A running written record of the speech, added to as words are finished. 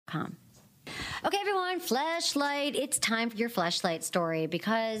fleshlight.com. Okay, everyone, Fleshlight. It's time for your Fleshlight story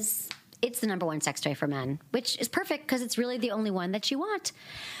because it's the number one sex toy for men, which is perfect because it's really the only one that you want.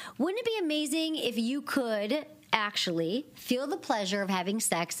 Wouldn't it be amazing if you could actually feel the pleasure of having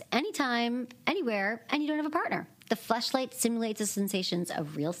sex anytime, anywhere, and you don't have a partner? The Fleshlight simulates the sensations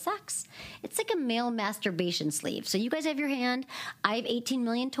of real sex. It's like a male masturbation sleeve. So you guys have your hand. I have 18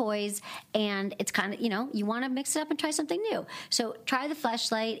 million toys, and it's kind of, you want to mix it up and try something new. So try the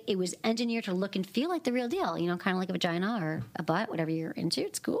Fleshlight. It was engineered to look and feel like the real deal, kind of like a vagina or a butt, whatever you're into.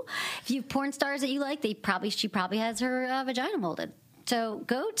 It's cool. If you have porn stars that you like, she probably has her vagina molded. So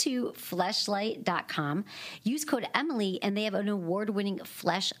go to fleshlight.com, use code Emily, and they have an award-winning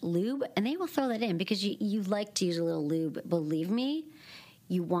Flesh Lube, and they will throw that in because you like to use a little lube. Believe me,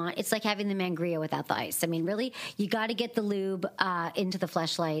 it's like having the Mangria without the ice. I mean, really, you got to get the lube into the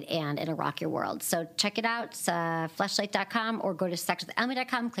Fleshlight, and it'll rock your world. So check it out, fleshlight.com, or go to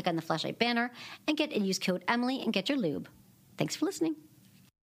sexwithemily.com, click on the Fleshlight banner, and use code Emily and get your lube. Thanks for listening.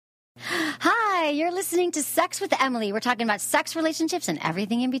 Hi, you're listening to Sex with Emily. We're talking about sex, relationships, and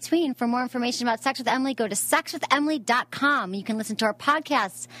everything in between. For more information about Sex with Emily, go to sexwithemily.com. You can listen to our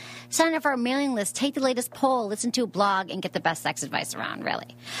podcasts, sign up for our mailing list, take the latest poll, listen to a blog, and get the best sex advice around,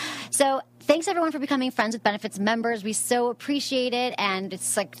 really. So thanks, everyone, for becoming Friends with Benefits members. We so appreciate it, and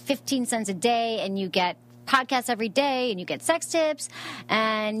it's like 15 cents a day, and you get podcasts every day, and you get sex tips,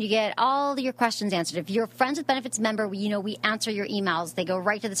 and you get all your questions answered. If you're a Friends with Benefits member, we answer your emails. They go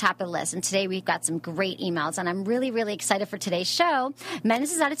right to the top of the list, and today we've got some great emails, and I'm really, really excited for today's show.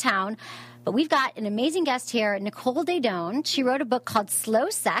 Menace is out of town, but we've got an amazing guest here, Nicole Daedone. She wrote a book called Slow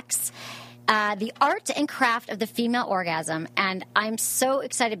Sex, The Art and Craft of the Female Orgasm, and I'm so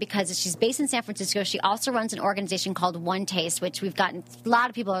excited because she's based in San Francisco. She also runs an organization called One Taste, which we've gotten a lot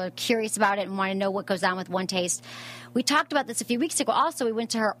of people are curious about it and want to know what goes on with One Taste. We talked about this a few weeks ago. Also, we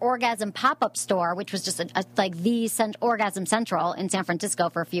went to her Orgasm pop-up store, which was just the Orgasm Central in San Francisco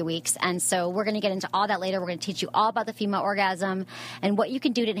for a few weeks, and so we're going to get into all that later. We're going to teach you all about the female orgasm and what you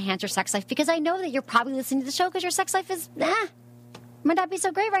can do to enhance your sex life, because I know that you're probably listening to the show because your sex life is might not be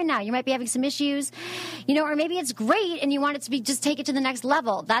so great right now. You might be having some issues, or maybe it's great and you want it to be just take it to the next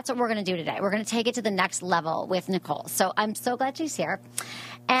level. That's what we're going to do today. We're going to take it to the next level with Nicole. So I'm so glad she's here.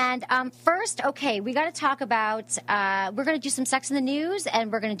 And first, okay, we got to talk about, we're going to do some sex in the news,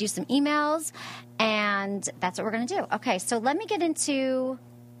 and we're going to do some emails, and that's what we're going to do. Okay, so let me get into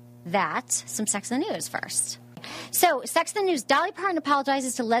some sex in the news first. So, Sex in the News, Dolly Parton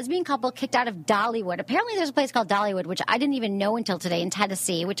apologizes to lesbian couple kicked out of Dollywood. Apparently there's a place called Dollywood, which I didn't even know until today in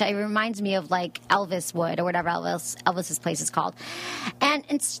Tennessee, which reminds me of like Elvis Wood or whatever Elvis's place is called. And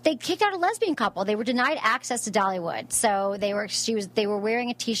they kicked out a lesbian couple. They were denied access to Dollywood. So they were wearing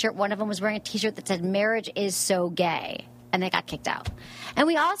a T-shirt. One of them was wearing a T-shirt that said, "Marriage is so gay." And they got kicked out. And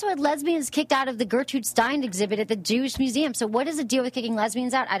we also had lesbians kicked out of the Gertrude Stein exhibit at the Jewish Museum. So what is the deal with kicking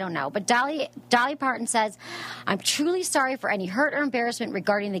lesbians out? I don't know. But Dolly Parton says, "I'm truly sorry for any hurt or embarrassment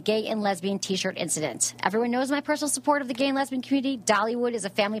regarding the gay and lesbian T-shirt incident. Everyone knows my personal support of the gay and lesbian community. Dollywood is a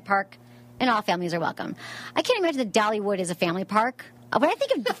family park, and all families are welcome." I can't imagine that Dollywood is a family park. When I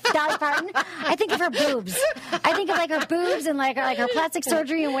think of Dolly Parton, I think of her boobs. I think of like her boobs and like her plastic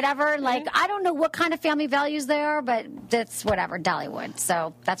surgery and whatever. Like, I don't know what kind of family values they are, but that's whatever, Dollywood.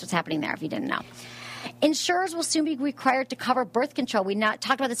 So that's what's happening there if you didn't know. Insurers will soon be required to cover birth control. We talked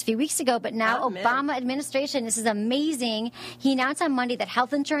about this a few weeks ago, but now Obama administration, this is amazing. He announced on Monday that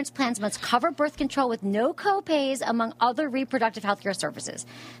health insurance plans must cover birth control with no co-pays, among other reproductive health care services.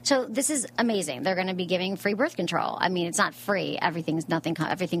 So this is amazing. They're going to be giving free birth control. I mean, it's not free. Everything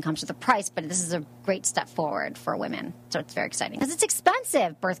comes with a price, but this is a great step forward for women. So it's very exciting because it's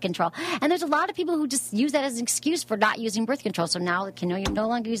expensive, birth control. And there's a lot of people who just use that as an excuse for not using birth control. So now you no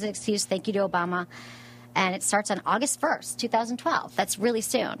longer use an excuse. Thank you to Obama. And it starts on August 1st, 2012. That's really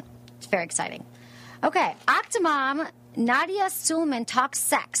soon. It's very exciting. Okay, Octomom Nadia Suleman talks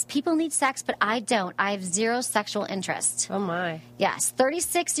sex. People need sex, but I don't. I have zero sexual interest. Oh, my. Yes,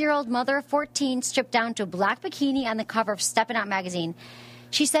 36-year-old mother of 14 stripped down to a black bikini on the cover of Steppin' Out magazine.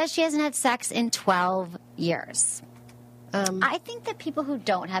 She says she hasn't had sex in 12 years. I think that people who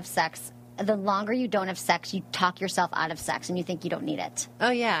don't have sex, the longer you don't have sex, you talk yourself out of sex and you think you don't need it.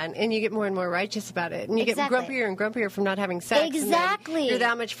 Oh, yeah, and you get more and more righteous about it. And you get grumpier and grumpier from not having sex. Exactly. And you're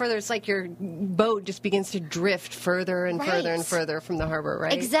that much further. It's like your boat just begins to drift further and further and further from the harbor,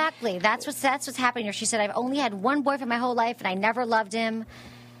 right? Exactly. That's what's happening here. She said, "I've only had one boyfriend my whole life, and I never loved him."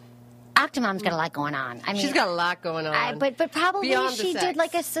 Octomom's got a lot going on. I mean, she's got a lot going on. But probably beyond she did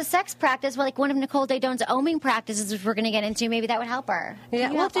like a sex practice, like one of Nicole Daedone's oming practices, which we're going to get into. Maybe that would help her.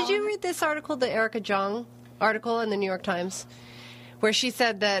 Yeah. Well, did you read this article, the Erica Jong article in the New York Times, where she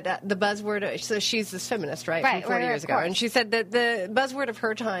said that the buzzword, so she's this feminist, right? Right, From 40 years ago. course. And she said that the buzzword of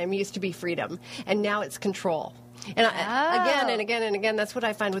her time used to be freedom, and now it's control. And again and again and again, that's what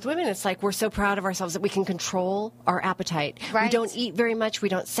I find with women. It's like we're so proud of ourselves that we can control our appetite. Right. We don't eat very much. We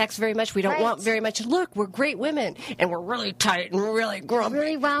don't sex very much. We don't Right. want very much. Look, we're great women, and we're really tight and really grumpy.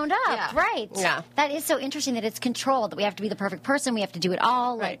 Really wound up, Yeah. right? Yeah. That is so interesting that it's controlled. That we have to be the perfect person. We have to do it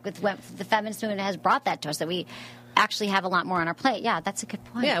all. Right. Like with the feminist movement has brought that to us. That we actually have a lot more on our plate. Yeah, that's a good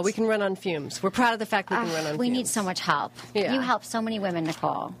point. Yeah, we can run on fumes. We're proud of the fact we can run on fumes. We need so much help. Yeah. You help so many women,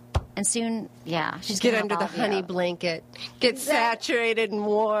 Nicole. And soon, she's Get gonna under help the all of honey you. blanket. Get saturated and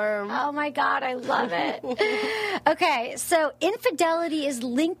warm. Oh my God, I love it. Okay, so infidelity is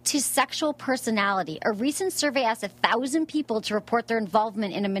linked to sexual personality. A recent survey asked 1,000 people to report their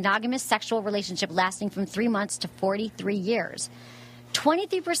involvement in a monogamous sexual relationship lasting from 3 months to 43 years.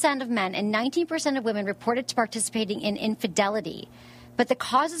 23% of men and 19% of women reported to participating in infidelity, but the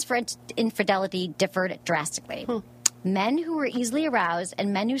causes for infidelity differed drastically. Men who were easily aroused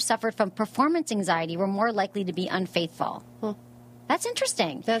and men who suffered from performance anxiety were more likely to be unfaithful. That's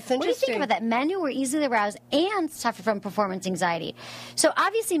interesting. That's What do you think interesting. about that? Men who were easily aroused and suffer from performance anxiety. So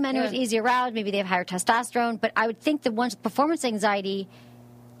obviously men who are easily aroused, maybe they have higher testosterone, but I would think the ones with performance anxiety,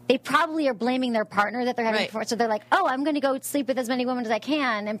 they probably are blaming their partner that they're having performance. So they're like, oh, I'm going to go sleep with as many women as I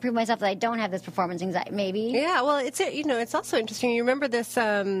can and prove myself that I don't have this performance anxiety. Maybe. Yeah, well, it's also interesting. You remember this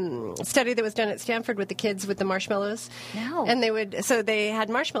study that was done at Stanford with the kids with the marshmallows? No. And they had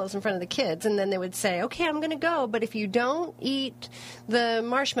marshmallows in front of the kids, and then they would say, okay, I'm going to go, but if you don't eat the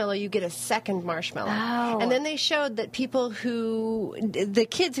marshmallow, you get a second marshmallow. Oh. And then they showed that the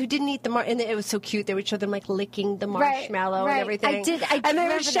kids who didn't eat and it was so cute, they would show them like licking the marshmallow right. and everything. I did and they would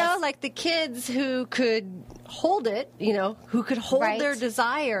remember show this. like the kids who could hold it, who could hold Right. their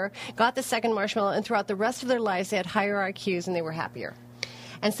desire, got the second marshmallow, and throughout the rest of their lives, they had higher IQs and they were happier.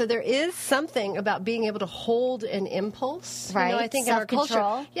 And so there is something about being able to hold an impulse. Right. I think in our Self-control.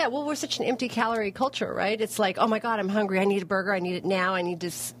 culture. Yeah, well, we're such an empty calorie culture, right? It's like, oh my God, I'm hungry. I need a burger. I need it now. I need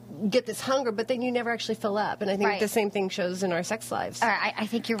to get this hunger. But then you never actually fill up. And I think Right. the same thing shows in our sex lives. All right, I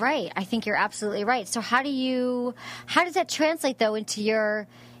think you're right. I think you're absolutely right. So how does that translate though into your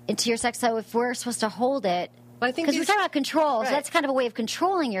sex life if we're supposed to hold it? Well, I think because we're talking about control, Right. so that's kind of a way of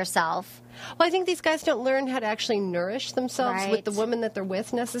controlling yourself. Well, I think these guys don't learn how to actually nourish themselves Right. with the woman that they're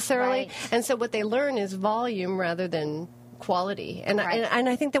with necessarily. Right. And so what they learn is volume rather than quality. And, Right. and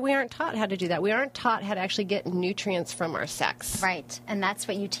I think that we aren't taught how to do that. We aren't taught how to actually get nutrients from our sex. Right, and that's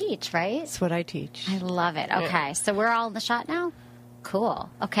what you teach, right? That's what I teach. I love it. Okay, so we're all in the shot now? Cool.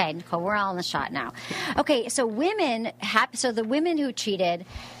 Okay, Nicole, we're all in the shot now. Okay, so the women who cheated,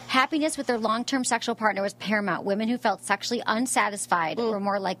 happiness with their long-term sexual partner was paramount. Women who felt sexually unsatisfied were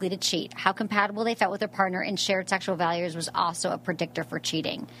more likely to cheat. How compatible they felt with their partner and shared sexual values was also a predictor for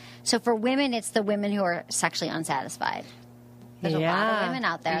cheating. So for women, it's the women who are sexually unsatisfied. There's a lot of women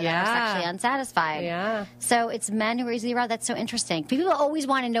out there that are sexually unsatisfied. Yeah. So it's men who are easily aroused. That's so interesting. People always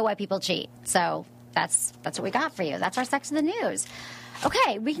want to know why people cheat. So that's what we got for you. That's our Sex in the News.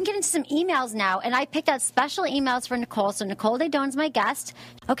 Okay, we can get into some emails now, and I picked out special emails for Nicole, so Nicole Daedone's my guest.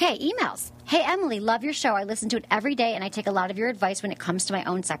 Okay, emails. Hey, Emily, love your show. I listen to it every day, and I take a lot of your advice when it comes to my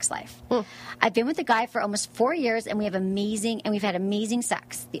own sex life. I've been with a guy for almost 4 years, and we've had amazing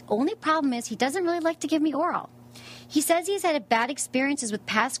sex. The only problem is he doesn't really like to give me oral. He says he's had bad experiences with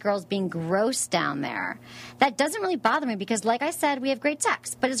past girls being gross down there. That doesn't really bother me because, like I said, we have great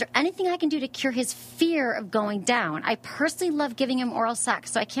sex. But is there anything I can do to cure his fear of going down? I personally love giving him oral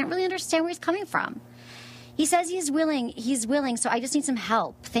sex, so I can't really understand where he's coming from. He says he's willing, so I just need some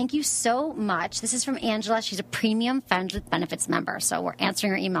help. Thank you so much. This is from Angela. She's a premium Friends with Benefits member, so we're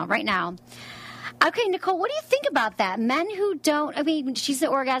answering her email right now. Okay, Nicole, what do you think about that? Men who don't, she's the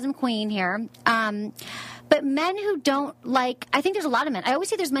orgasm queen here. But men who don't like, I think there's a lot of men. I always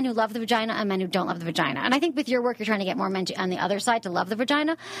say there's men who love the vagina and men who don't love the vagina. And I think with your work, you're trying to get more men on the other side to love the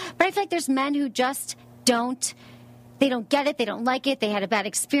vagina. But I feel like there's men who just don't. They don't get it. They don't like it. They had a bad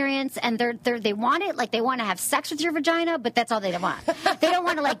experience, and they want it. Like they want to have sex with your vagina, but that's all they want. They don't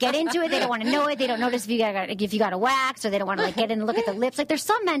want to get into it. They don't want to know it. They don't notice if you got a wax, or they don't want to get in and look at the lips. Like there's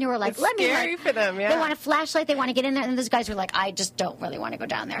some men who are like, it's scary for them. Yeah, they want a flashlight. They want to get in there, and those guys are like, I just don't really want to go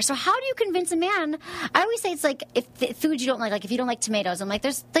down there. So how do you convince a man? I always say it's like if the food you don't like if you don't like tomatoes. I'm like,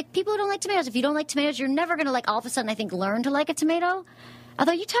 there's like people who don't like tomatoes. If you don't like tomatoes, you're never going to all of a sudden I think learn to like a tomato.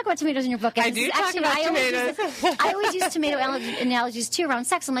 Although you talk about tomatoes in your book. I do talk about tomatoes. I always use tomato analogies, too, around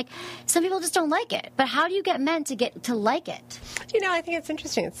sex. I'm like, some people just don't like it. But how do you get men to like it? I think it's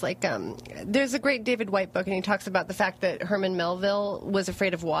interesting. It's like there's a great David White book, and he talks about the fact that Herman Melville was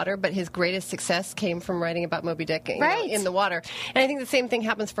afraid of water, but his greatest success came from writing about Moby Dick in the water. And I think the same thing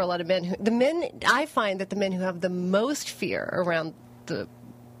happens for a lot of men. I find that the men who have the most fear around the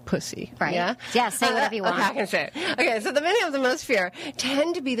pussy. Right. Yeah? Yeah, say whatever you want. Okay, I can say it. Okay, so the men who have the most fear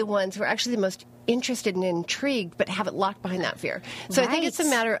tend to be the ones who are actually the most interested and intrigued, but have it locked behind that fear. So I think it's a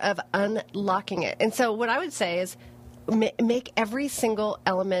matter of unlocking it. And so what I would say is, make every single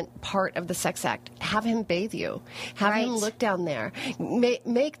element part of the sex act. Have him bathe you. Have him look down there.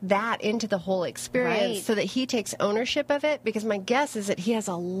 Make that into the whole experience so that he takes ownership of it, because my guess is that he has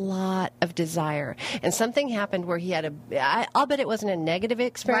a lot of desire. And something happened where he had I'll bet it wasn't a negative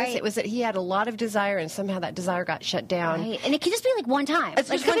experience. Right. It was that he had a lot of desire, and somehow that desire got shut down. Right. And it can just be like one time. It's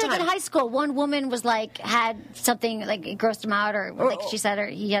like just one time. In high school, one woman was like, had something, like it grossed him out, or like she said, or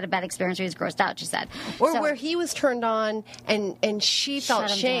he had a bad experience where he was grossed out, she said. Or where he was turned on and she felt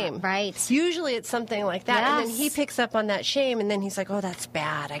shame. Down. Right. Usually it's something like that. Yes. And then he picks up on that shame, and then he's like, oh, that's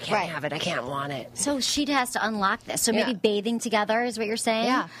bad. I can't have it. I can't want it. So she has to unlock this. So maybe bathing together is what you're saying?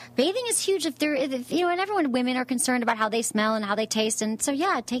 Yeah. Bathing is huge and everyone, women are concerned about how they smell and how they taste. And so,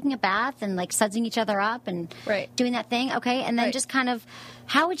 taking a bath and like sudsing each other up and doing that thing. Okay. And then just kind of,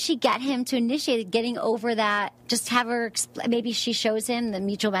 how would she get him to initiate getting over that? Just have her, maybe she shows him the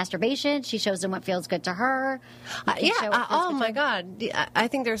mutual masturbation. She shows him what feels good to her. Oh, my God. I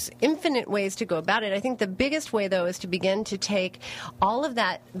think there's infinite ways to go about it. I think the biggest way, though, is to begin to take all of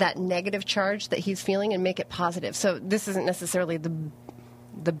that negative charge that he's feeling and make it positive. So this isn't necessarily the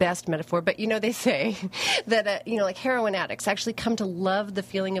best metaphor, but they say that like heroin addicts actually come to love the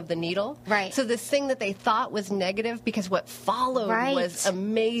feeling of the needle. Right. So this thing that they thought was negative, because what followed was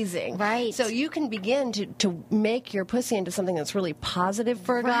amazing. Right. So you can begin to make your pussy into something that's really positive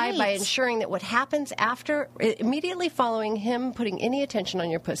for a guy by ensuring that what happens after, immediately following him putting any attention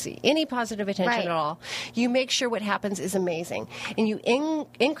on your pussy, any positive attention at all, you make sure what happens is amazing, and you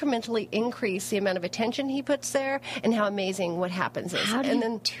incrementally increase the amount of attention he puts there and how amazing what happens is. How do you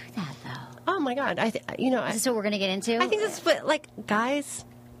do that, though? Oh my God! Is this what we're going to get into? I think this is what guys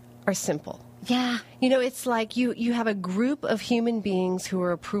are simple. Yeah. It's like you have a group of human beings who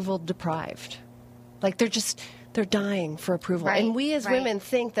are approval deprived. Like they're dying for approval. Right. And we as women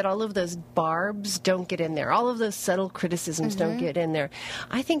think that all of those barbs don't get in there. All of those subtle criticisms don't get in there.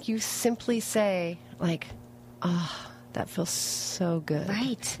 I think you simply say that feels so good.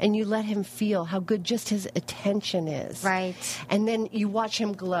 Right. And you let him feel how good just his attention is. Right. And then you watch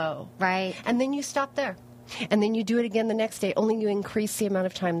him glow. Right. And then you stop there. And then you do it again the next day, only you increase the amount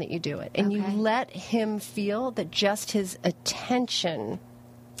of time that you do it. And you let him feel that just his attention...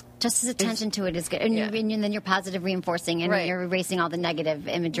 Just his attention to it is good. And, and then you're positive reinforcing, and you're erasing all the negative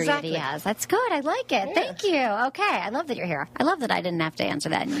imagery that he has. That's good. I like it. Yeah. Thank you. Okay. I love that you're here. I love that I didn't have to answer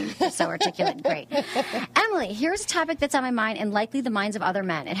that, and you're so articulate and great. Emily, here's a topic that's on my mind and likely the minds of other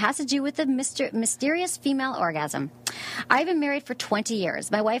men. It has to do with the mysterious female orgasm. I've been married for 20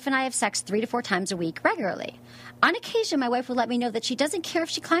 years. My wife and I have sex 3 to 4 times a week regularly. On occasion, my wife will let me know that she doesn't care if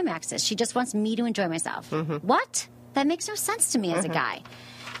she climaxes. She just wants me to enjoy myself. What? That makes no sense to me as a guy.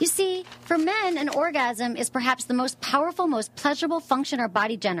 You see, for men, an orgasm is perhaps the most powerful, most pleasurable function our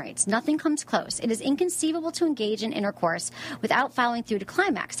body generates. Nothing comes close. It is inconceivable to engage in intercourse without following through to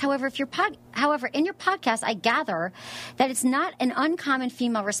climax. However, in your podcast, I gather that it's not an uncommon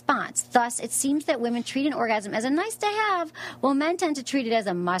female response. Thus, it seems that women treat an orgasm as a nice to have, while men tend to treat it as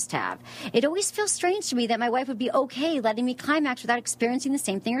a must have. It always feels strange to me that my wife would be okay letting me climax without experiencing the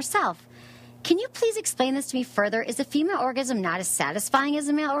same thing herself. Can you please explain this to me further? Is a female orgasm not as satisfying as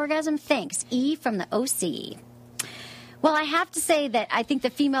a male orgasm? Thanks. E from the OC. Well, I have to say that I think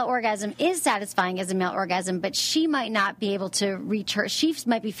the female orgasm is satisfying as a male orgasm, but she might not be able to reach her. She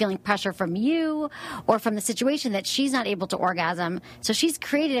might be feeling pressure from you or from the situation that she's not able to orgasm. So she's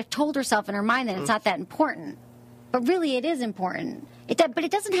told herself in her mind that it's not that important. But really, it is important. But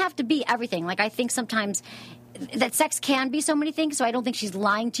it doesn't have to be everything. Like, I think sometimes that sex can be so many things, so I don't think she's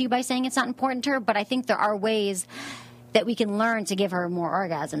lying to you by saying it's not important to her, but I think there are ways that we can learn to give her more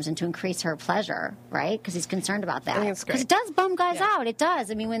orgasms and to increase her pleasure, right? Because he's concerned about that. Because it does bum guys out. It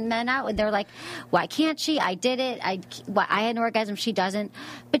does. I mean, when men out, they're like, why can't she? I did it. I had an orgasm. She doesn't.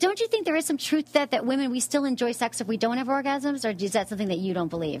 But don't you think there is some truth that women, we still enjoy sex if we don't have orgasms? Or is that something that you don't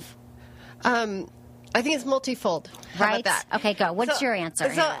believe? I think it's multifold. How about that? Okay, go. What's your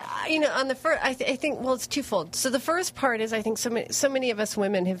answer? So, on the first, I think, it's twofold. So the first part is, I think so many of us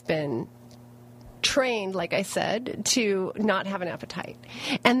women have been trained, like I said, to not have an appetite.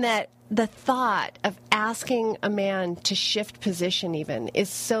 And that the thought of asking a man to shift position even is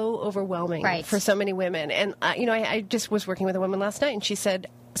so overwhelming for so many women. And, I just was working with a woman last night, and she said,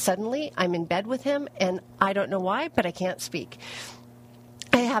 suddenly I'm in bed with him, and I don't know why, but I can't speak.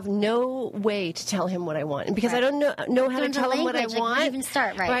 I have no way to tell him what I want, and because I don't know how to tell him what I want. Like, even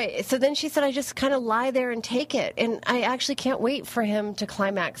start right. So then she said, I just kind of lie there and take it, and I actually can't wait for him to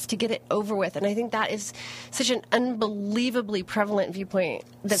climax, to get it over with. And I think that is such an unbelievably prevalent viewpoint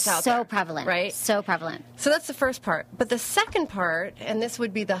that's out there. So prevalent, right? So prevalent. So that's the first part. But the second part, and this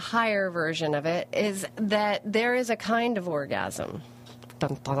would be the higher version of it, is that there is a kind of orgasm.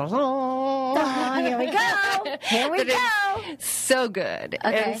 Dun, dun, dun, dun. Oh, here we go. Here we go. So good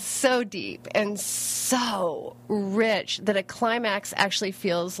and so deep and so rich that a climax actually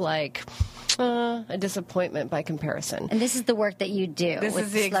feels like a disappointment by comparison. And this is the work that you do. This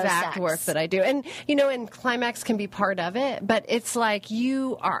is the exact work that I do. And, and climax can be part of it, but it's like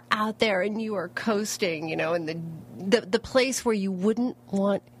you are out there and you are coasting, in the place where you wouldn't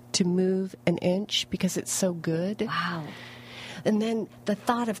want to move an inch because it's so good. Wow. And then the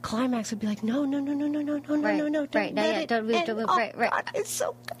thought of climax would be like, no, don't let it. God, it's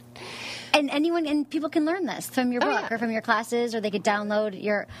so good. And people can learn this from your book or from your classes, or they could download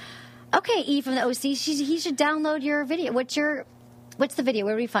your. Okay, E from the OC, he should download your video. What's the video?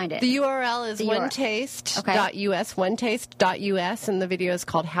 Where do we find it? The URL is onetaste.us, onetaste.us, and the video is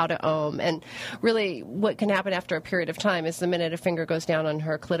called How to Ohm. And really, what can happen after a period of time is the minute a finger goes down on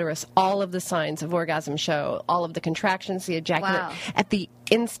her clitoris, all of the signs of orgasm show, all of the contractions, the ejaculate, at the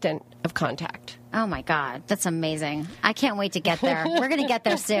instant of contact. Oh, my God. That's amazing. I can't wait to get there. We're going to get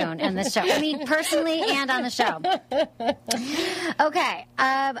there soon in this show. I mean, personally and on the show. Okay.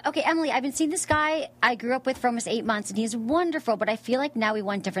 Okay, Emily, I've been seeing this guy I grew up with for almost 8 months, and he's wonderful, but I feel like now we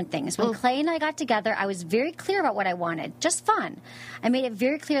want different things. When Clay and I got together, I was very clear about what I wanted. Just fun. I made it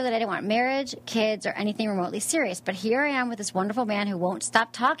very clear that I didn't want marriage, kids, or anything remotely serious. But here I am with this wonderful man who won't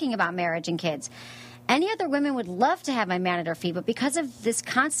stop talking about marriage and kids. Any other women would love to have my man at her feet, but because of this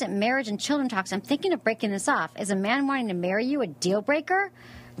constant marriage and children talks, I'm thinking of breaking this off. Is a man wanting to marry you a deal breaker?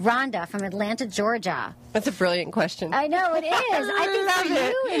 Rhonda from Atlanta, Georgia. That's a brilliant question. I know, it is. I think for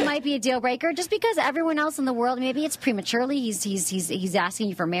you, it might be a deal breaker, just because everyone else in the world, maybe it's prematurely. He's asking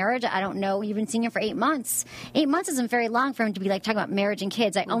you for marriage. I don't know. You've been seeing him for 8 months. 8 months isn't very long for him to be like talking about marriage and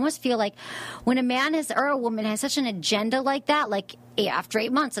kids. I almost feel like when a man or a woman has such an agenda like that, like after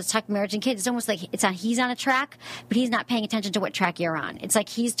 8 months, let's talk marriage and kids. It's almost like he's on a track, but he's not paying attention to what track you're on. It's like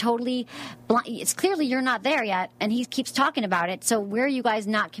he's totally blind. It's clearly you're not there yet, and he keeps talking about it. So where are you guys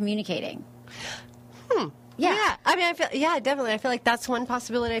not communicating? Yeah. I mean, definitely. I feel like that's one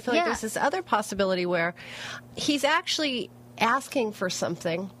possibility. I feel like there's this other possibility where he's actually asking for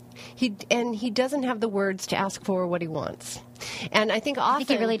something. He doesn't have the words to ask for what he wants. And I think often...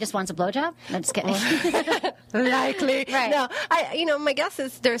 he really just wants a blowjob? I'm just kidding. Likely. Right. No, my guess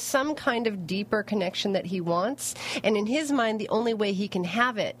is there's some kind of deeper connection that he wants. And in his mind, the only way he can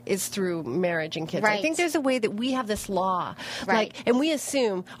have it is through marriage and kids. Right. I think there's a way that we have this law. Right. And we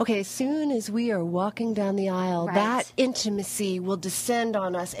assume, okay, as soon as we are walking down the aisle, that intimacy will descend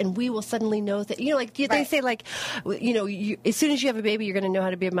on us, and we will suddenly know that, they say, as soon as you have a baby, you're going to know how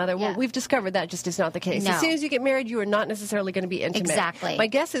to be a mother. Well, we've discovered that just is not the case. No. As soon as you get married, you are not necessarily going to be intimate. Exactly. My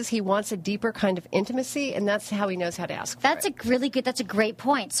guess is he wants a deeper kind of intimacy, and that's how he knows how to ask for that's it. That's a great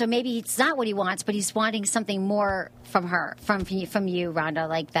point. So maybe it's not what he wants, but he's wanting something more from her, from you, Rhonda,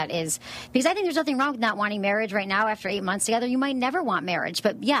 like that is. Because I think there's nothing wrong with not wanting marriage right now after 8 months together. You might never want marriage,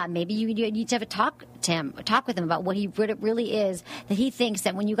 but maybe you need to have a talk with him about what it really is that he thinks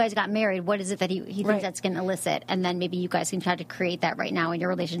that when you guys got married, what is it that he thinks that's going to elicit, and then maybe you guys can try to create that right now in your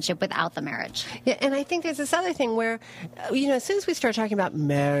relationship without the marriage. Yeah, and I think there's this other thing where, as soon as we start talking about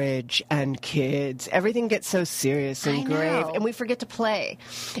marriage and kids, everything gets so serious and grave, and we forget to play.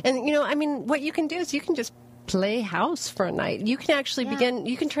 And, what you can do is you can just play house for a night. You can actually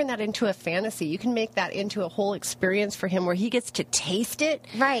you can turn that into a fantasy. You can make that into a whole experience for him where he gets to taste it.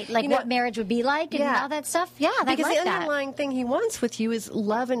 Right, like what marriage would be like and all that stuff. Yeah, because the underlying thing he wants with you is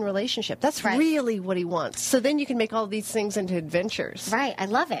love and relationship. That's really what he wants. So then you can make all these things into adventures. Right, I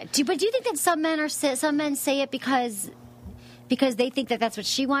love it. But do you think that some men say it because they think that that's what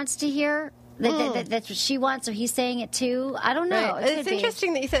she wants to hear? That's what she wants, so he's saying it too. I don't know. Right. It's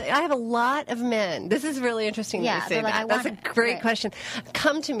interesting that you said, I have a lot of men. This is really interesting that you say that. That's a great question.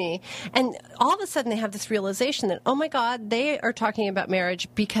 Come to me, and all of a sudden they have this realization that, oh my God, they are talking about marriage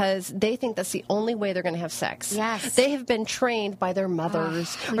because they think that's the only way they're going to have sex. Yes. They have been trained by their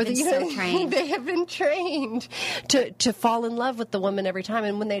mothers. Trained. They have been trained to fall in love with the woman every time.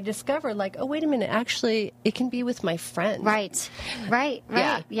 And when they discover, like, oh, wait a minute, actually, it can be with my friend. Right.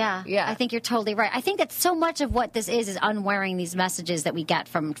 Yeah. I think you're totally right. I think that so much of what this is unwearing these messages that we get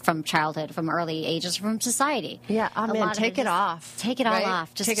from childhood, from early ages, from society. Yeah, take it off. Take it all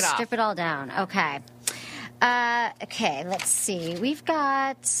off. Just strip it all down. Okay. Okay, let's see. We've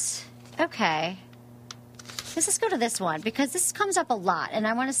got... Okay. Let's just go to this one, because this comes up a lot, and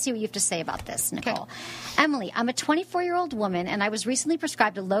I want to see what you have to say about this, Nicole. Okay. Emily, I'm a 24-year-old woman, and I was recently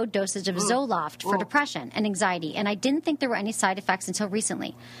prescribed a low dosage of Zoloft for depression and anxiety, and I didn't think there were any side effects until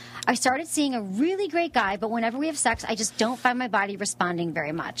recently. I started seeing a really great guy, but whenever we have sex, I just don't find my body responding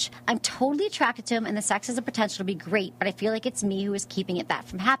very much. I'm totally attracted to him, and the sex has the potential to be great, but I feel like it's me who is keeping that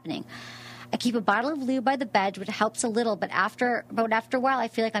from happening. I keep a bottle of lube by the bed, which helps a little, but after a while, I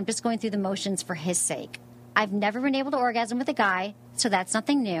feel like I'm just going through the motions for his sake. I've never been able to orgasm with a guy, so that's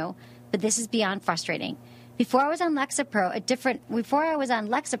nothing new, but this is beyond frustrating. Before I was on Lexapro, a different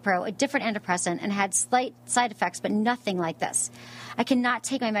antidepressant, and had slight side effects, but nothing like this. I cannot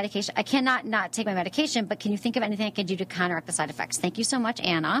not take my medication, but can you think of anything I can do to counteract the side effects? Thank you so much,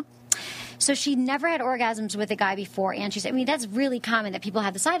 Anna. So she never had orgasms with a guy before, and she's, that's really common that people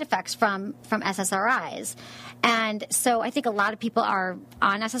have the side effects from SSRIs. And so I think a lot of people are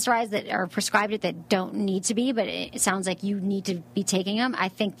on SSRIs that are prescribed it that don't need to be, but it sounds like you need to be taking them. I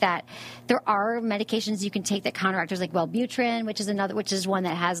think that there are medications you can take that counteract. There's like Wellbutrin, which is one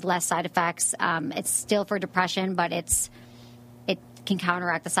that has less side effects. It's still for depression, but it can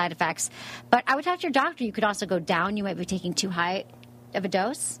counteract the side effects. But I would talk to your doctor. You could also go down. You might be taking too high of a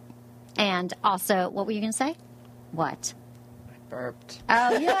dose. And also, what were you going to say? What? Burped.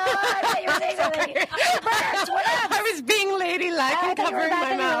 Oh, yeah. I thought you were saying something. Burped. What else? I was being ladylike and covering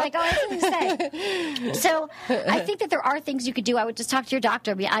my mouth. Like, I was going to say. So I think that there are things you could do. I would just talk to your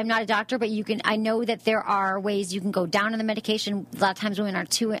doctor. I'm not a doctor, but I know that there are ways you can go down on the medication. A lot of times women are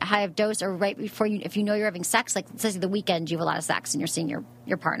too high of dose, or right before if you know you're having sex, like let's say the weekend you have a lot of sex and you're seeing your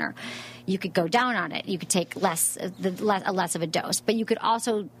partner, you could go down on it. You could take less of a dose. But you could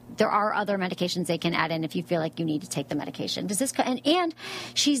also, there are other medications they can add in if you feel like you need to take the medication. Does this and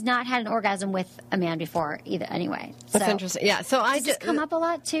she's not had an orgasm with a man before either anyway. That's interesting. Yeah. So does this come up a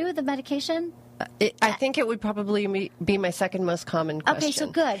lot too, the medication? I think it would probably be my second most common question. Okay, so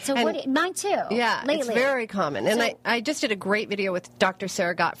good. So mine too. Yeah, lately. It's very common. And I just did a great video with Dr.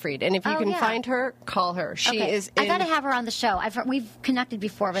 Sarah Gottfried. And if you can find her, call her. She is. I got to have her on the show. We've connected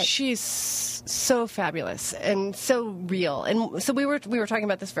before, but she's so fabulous and so real. And so we were talking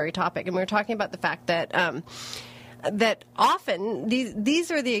about this very topic, and we were talking about the fact that. That often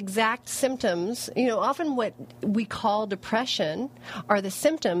these are the exact symptoms. Often what we call depression are the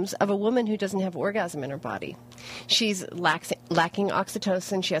symptoms of a woman who doesn't have orgasm in her body. She's lacking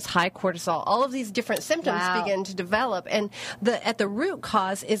oxytocin. She has high cortisol. All of these different symptoms begin to develop, and at the root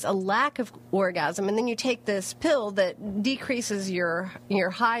cause is a lack of orgasm. And then you take this pill that decreases your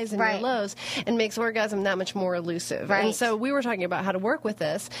highs and your lows and makes orgasm that much more elusive. Right. And so we were talking about how to work with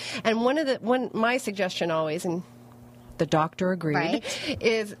this. And my suggestion always, and the doctor agreed,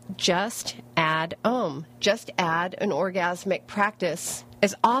 is just add OM. Just add an orgasmic practice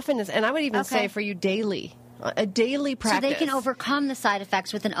as often as, and I would even say for you daily. A daily practice. So they can overcome the side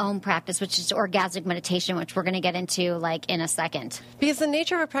effects with an OM practice, which is orgasmic meditation, which we're going to get into in a second. Because the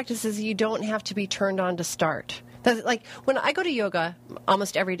nature of a practice is you don't have to be turned on to start. Like when I go to yoga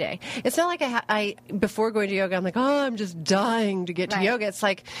almost every day, it's not like I before going to yoga I'm like, oh, I'm just dying to get to yoga. It's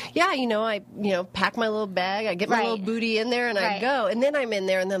like, I pack my little bag, I get my little booty in there, and I go, and then I'm in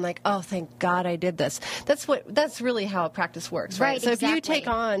there, and then I'm like, oh, thank God I did this. That's really how a practice works, right? So if you take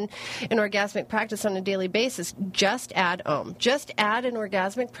on an orgasmic practice on a daily basis, just add OM, just add an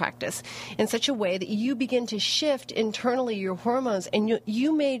orgasmic practice in such a way that you begin to shift internally your hormones, and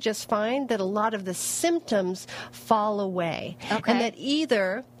you may just find that a lot of the symptoms fall away. Okay. And that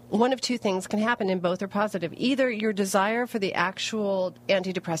either one of two things can happen, and both are positive. Either your desire for the actual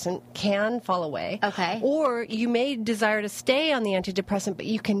antidepressant can fall away, or you may desire to stay on the antidepressant, but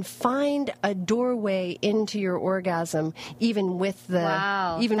you can find a doorway into your orgasm even with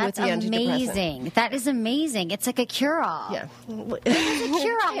the with the antidepressant. Amazing. That is amazing. It's like a cure-all. Yeah. It's a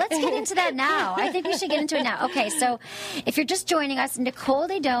cure-all. Let's get into that now. I think we should get into it now. Okay, so if you're just joining us, Nicole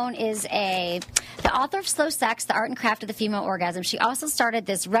Daedone is the author of Slow Sex, The Art and Craft of the Female Orgasm. She also started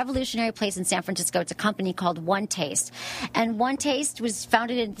this revolutionary place in San Francisco. It's a company called One Taste. And One Taste was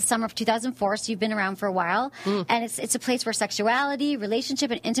founded in the summer of 2004, so you've been around for a while. And it's a place where sexuality, relationship,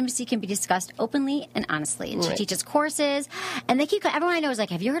 and intimacy can be discussed openly and honestly. And she teaches courses. And they keep, everyone I know is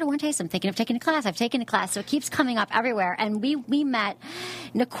like, have you heard of One Taste? I'm thinking of taking a class. I've taken a class. So it keeps coming up everywhere. And we met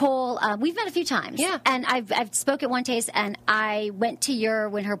Nicole, we've met a few times. Yeah. And I've spoke at One Taste, and I went to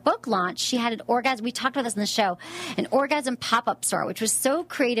when her book launched, she had an orgasm, we talked about this in the show, an orgasm pop-up store, which was so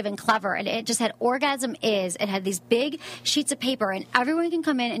creative and clever. And it just had Orgasm Is. It had these big sheets of paper, and everyone can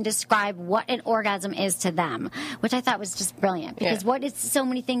come in and describe what an orgasm is to them, which I thought was just brilliant, because what is so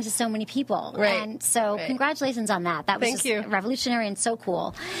many things to so many people. Right. And so congratulations on that. That was Thank just you. revolutionary and so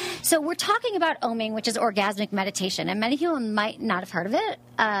cool. So we're talking about oming, which is orgasmic meditation, and many people might not have heard of it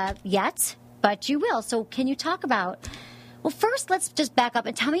yet, but you will. So can you talk about, well, first let's just back up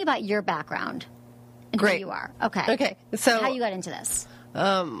and tell me about your background and who you are. Okay. So how you got into this?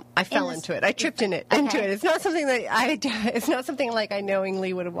 I fell into it. I tripped into it. It's not something that it's not something like I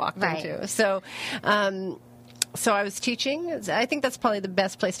knowingly would have walked into. So, so I was teaching. I think that's probably the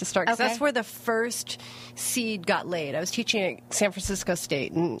best place to start, because that's where the first seed got laid. I was teaching at San Francisco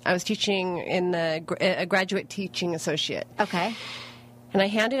State, and I was teaching in a graduate teaching associate. Okay. And I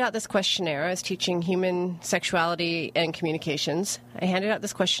handed out this questionnaire. I was teaching human sexuality and communications. I handed out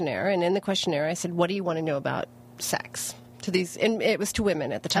this questionnaire, and in the questionnaire I said, what do you want to know about sex? To these, and it was to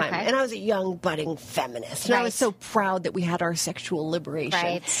women at the time. And I was a young, budding feminist. And I was so proud that we had our sexual liberation.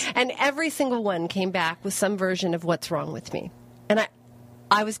 Right. And every single one came back with some version of what's wrong with me. And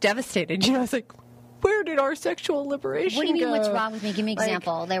I was devastated. You know, I was like, where did our sexual liberation go? What do you mean, what's wrong with me? Give me an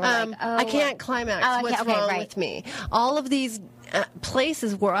example. They were I can't climax. What's wrong with me? All of these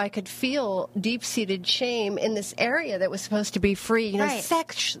places where I could feel deep-seated shame in this area that was supposed to be free. You know,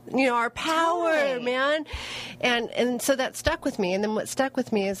 sex, you know, our power, man. And so that stuck with me. And then what stuck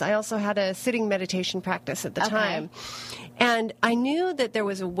with me is I also had a sitting meditation practice at the time. And I knew that there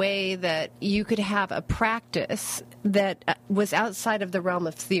was a way that you could have a practice that was outside of the realm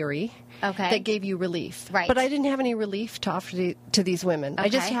of theory. That gave you relief. But I didn't have any relief to offer to these women. I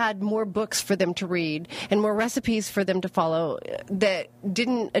just had more books for them to read and more recipes for them to follow that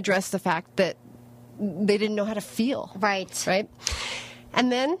didn't address the fact that they didn't know how to feel. Right.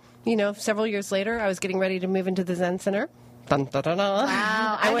 And then, you know, several years later, I was getting ready to move into the Zen Center. Dun, dun, dun, dun.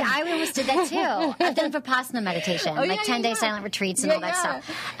 Wow. I almost did that too. I've done Vipassana meditation, 10-day silent retreats and all that stuff.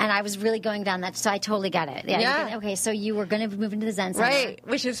 And I was really going down that, so I totally get it. Okay, so you were going to move into the Zen Center. Right,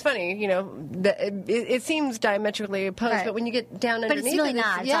 which is funny, you know, it seems diametrically opposed, but when you get down underneath it. But it's really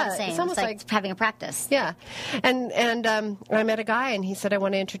not. It's all the same. It's almost like having a practice. Yeah. And I met a guy, and he said, I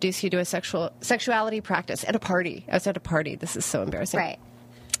want to introduce you to a sexuality practice at a party. I was at a party. This is so embarrassing. Right.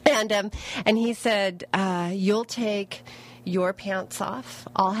 And he said, you'll take your pants off.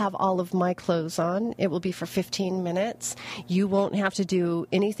 I'll have all of my clothes on. It will be for 15 minutes. You won't have to do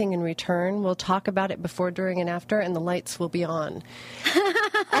anything in return. We'll talk about it before, during, and after, and the lights will be on.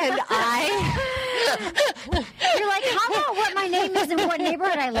 And you're like, how about what my name is and what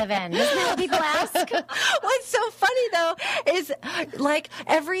neighborhood I live in? Isn't that what people ask? What's so funny, though, is like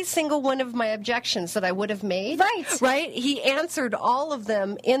every single one of my objections that I would have made, right? He answered all of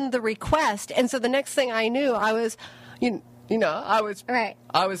them in the request. And so the next thing I knew, I was, I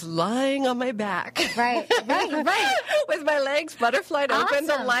was lying on my back. Right. With my legs butterflied open,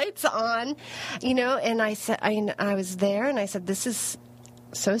 the lights on, you know, and I said, I was there, and I said, this is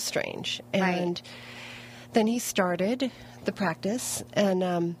so strange. And then he started the practice, and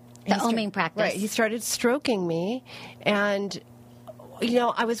the oming practice. Right. He started stroking me, and you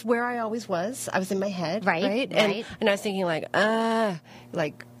know, I was where I always was. I was in my head, right? And I was thinking like,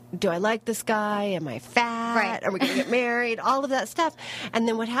 do I like this guy? Am I fat? Right. Are we going to get married? All of that stuff. And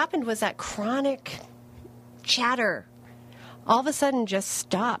then what happened was that chronic chatter all of a sudden just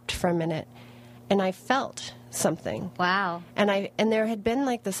stopped for a minute, and I felt something. Wow. And there had been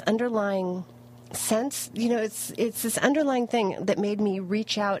like this underlying sense, you know, it's this underlying thing that made me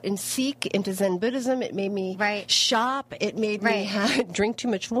reach out and seek into Zen Buddhism. It made me shop. It made me drink too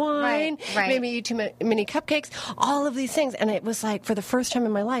much wine. It made me eat too many cupcakes. All of these things. And it was like, for the first time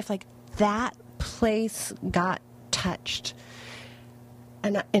in my life, like that place got touched.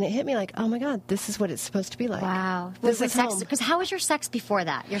 And it hit me like, oh my God, this is what it's supposed to be like. Wow. This is home. Because how was your sex before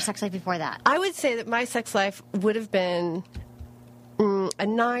that? Your sex life before that? I would say that my sex life would have been a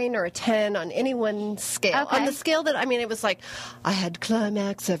 9 or a 10 on any one scale. On the scale that, I mean, it was like I had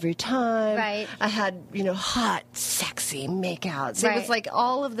climax every time. Right. I had, you know, hot, sexy makeouts. It was like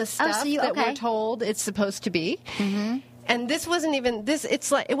all of the stuff that we're told it's supposed to be. Mm-hmm. And this wasn't even this.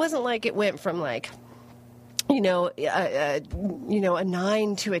 It's like it wasn't like it went from like, a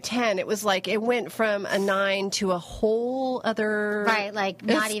 9 to a 10. It was like it went from a 9 to a whole other like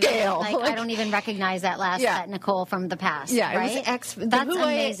not scale. Even like I don't even recognize that Nicole from the past. Yeah, right? It was That's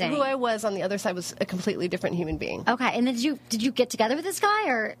amazing. Who I was on the other side was a completely different human being. Okay, and then did you get together with this guy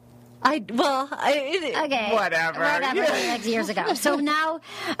or? Whatever. Like years ago. So now,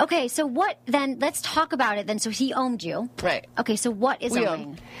 okay, so what then? Let's talk about it then. So he owned you, right? Okay, so what is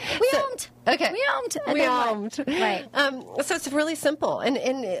owning? We owned. Okay, we owned. We owned. Right. So it's really simple, and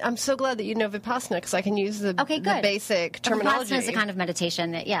I'm so glad that you know Vipassana because I can use the basic terminology. Vipassana is a kind of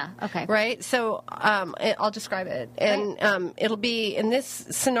meditation. Yeah. Okay. Right. So I'll describe it, and it'll be in this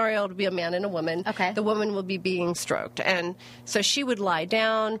scenario. It'll be a man and a woman. Okay. The woman will be being stroked, and so she would lie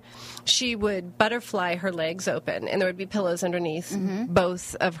down. She would butterfly her legs open, and there would be pillows underneath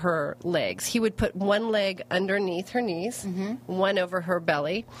both of her legs. He would put one leg underneath her knees, one over her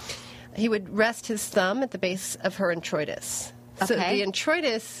belly. He would rest his thumb at the base of her introitus. Okay. So the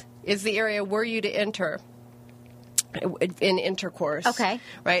introitus is the area were you to enter in intercourse. Okay.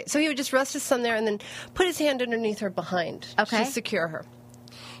 Right? So he would just rest his thumb there and then put his hand underneath her behind to secure her.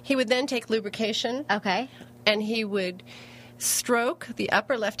 He would then take lubrication. Okay. And he would stroke the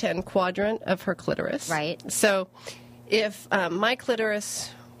upper left-hand quadrant of her clitoris. Right. So if my clitoris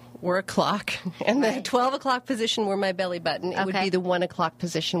were a clock, and the 12 o'clock position were my belly button, it would be the 1 o'clock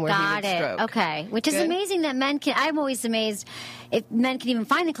position where he would stroke. Okay. Which is amazing that men can, I'm always amazed if men can even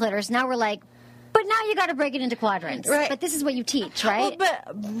find the clitoris. Now we're like, but now you got to break it into quadrants. Right. But this is what you teach, right?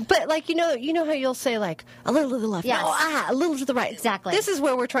 Well, but like, you know how you'll say like a little to the left, yes. A little to the right. Exactly. This is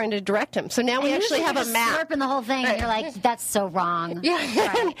where we're trying to direct him. So now we actually have a map. Slurping the whole thing, and you're like, that's so wrong.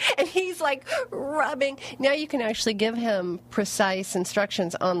 Yeah. Right. And he's like rubbing. Now you can actually give him precise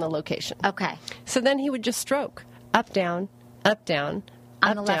instructions on the location. Okay. So then he would just stroke up, down, up, down,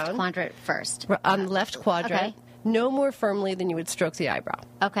 on up, the down. left quadrant first. On the left quadrant. Okay. No more firmly than you would stroke the eyebrow.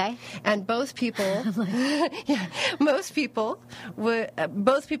 Okay. And both people,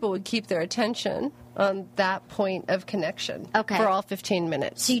 both people would keep their attention on that point of connection for all 15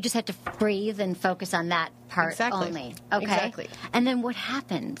 minutes. So you just have to breathe and focus on that part only. Okay. Exactly. And then what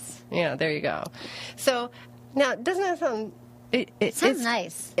happens? Yeah, there you go. So now, doesn't that sound? It sounds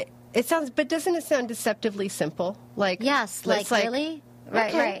nice. It sounds, but doesn't it sound deceptively simple? Like yes, like really?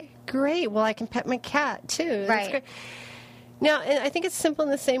 Right, right. Great. Well, I can pet my cat, too. Right. That's great. Now, and I think it's simple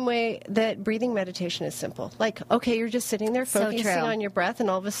in the same way that breathing meditation is simple. Like, okay, you're just sitting there focusing on your breath, and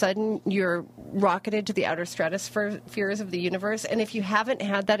all of a sudden you're rocketed to the outer stratospheres of the universe. And if you haven't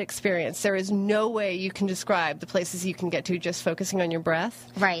had that experience, there is no way you can describe the places you can get to just focusing on your breath.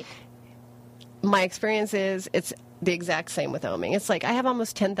 Right. My experience is it's the exact same with oming. It's like I have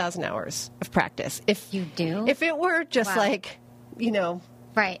almost 10,000 hours of practice. If you do? If it were just like,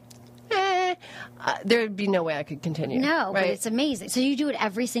 right. There would be no way I could continue. No, but it's amazing. So you do it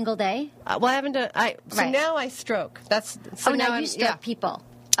every single day? Well, I haven't done. Now I stroke. Now you stroke people.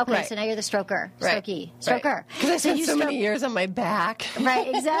 Okay, right. So now you're the stroker. Right. Stroker. Because I spent so many years on my back. Right,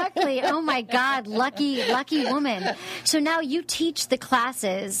 exactly. Oh my God, lucky woman. So now you teach the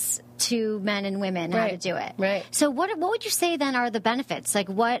classes to men and women how to do it. Right. So what would you say then are the benefits? Like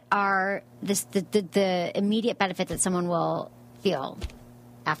what are the immediate benefit that someone will feel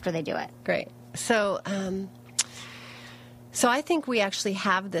after they do it? Great. So I think we actually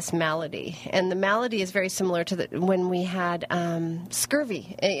have this malady, and the malady is very similar to when we had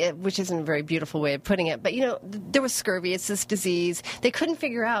scurvy, which isn't a very beautiful way of putting it. But, there was scurvy. It's this disease. They couldn't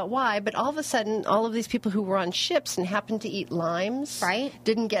figure out why, but all of a sudden, all of these people who were on ships and happened to eat limes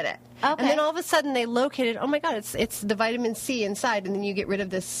didn't get it. Okay. And then all of a sudden, they located, oh, my God, it's the vitamin C inside, and then you get rid of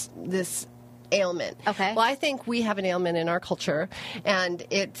this ailment. Okay. Well, I think we have an ailment in our culture, and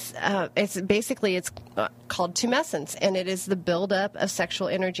it's called tumescence, and it is the buildup of sexual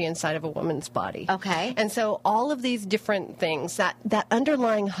energy inside of a woman's body. Okay. And so all of these different things, that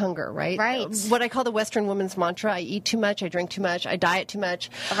underlying hunger, right? Right. What I call the Western woman's mantra: I eat too much, I drink too much, I diet too much,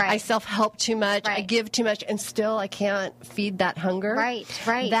 I self-help too much, I give too much, and still I can't feed that hunger. Right.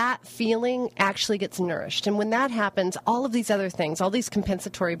 Right. That feeling actually gets nourished, and when that happens, all of these other things, all these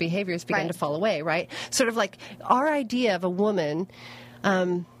compensatory behaviors begin to fall away, right? Sort of like our idea of a woman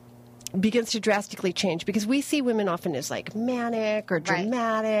begins to drastically change, because we see women often as like manic or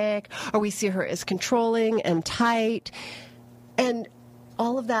dramatic, or we see her as controlling and tight, and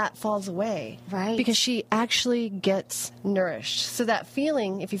all of that falls away, right? Because she actually gets nourished. So that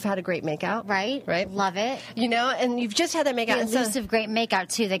feeling, if you've had a great makeout, right, love it, and you've just had that makeout, the elusive great makeout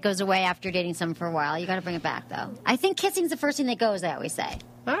too, that goes away after dating someone for a while. You got to bring it back, though. I think kissing's the first thing that goes. I always say.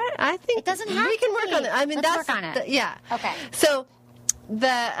 All right, I think it doesn't have we can to work be. on it. I mean, Let's work on it. Yeah. Okay. So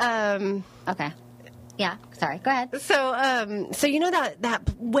the okay. Yeah. Sorry, go ahead. So you know that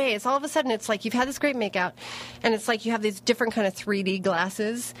way, it's all of a sudden it's like you've had this great makeout, and it's like you have these different kind of 3D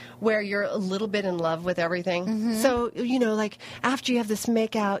glasses where you're a little bit in love with everything. Mm-hmm. So, you know, like after you have this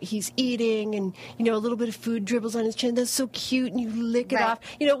makeout, he's eating, and, you know, a little bit of food dribbles on his chin. That's so cute, and you lick it off.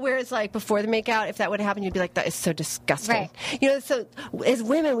 You know, whereas like before the makeout, if that would happen, you'd be like, that is so disgusting. Right. You know, so as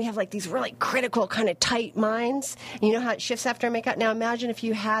women, we have like these really critical kind of tight minds. You know how it shifts after a makeout? Now imagine if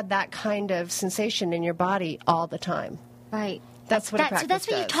you had that kind of sensation in your body all the time. Right. That's what a practice So that's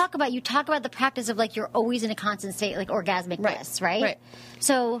what does. you talk about. You talk about the practice of like you're always in a constant state, like orgasmic bliss, right? Right.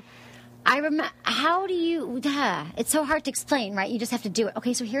 So I remember, how do you, it's so hard to explain, right? You just have to do it.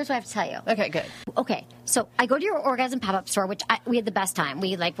 Okay, so here's what I have to tell you. Okay, good. Okay, so I go to your orgasm pop-up store, which we had the best time.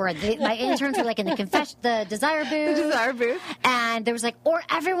 We like my interns were like in the the Desire booth. The Desire booth. And there was like,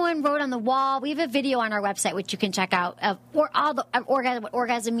 everyone wrote on the wall. We have a video on our website, which you can check out, of all the orgasm, what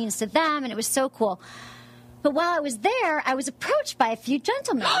orgasm means to them, and it was so cool. But while I was there, I was approached by a few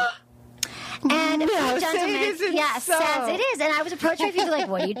gentlemen. And a few gentlemen, yes, it is. And I was approached by people like,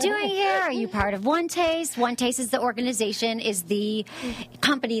 what are you doing here? Are you part of One Taste? One Taste is the organization, is the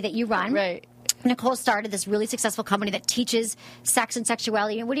company that you run. Right. Nicole started this really successful company that teaches sex and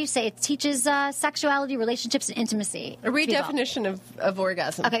sexuality. And what do you say? It teaches sexuality, relationships, and intimacy. A redefinition of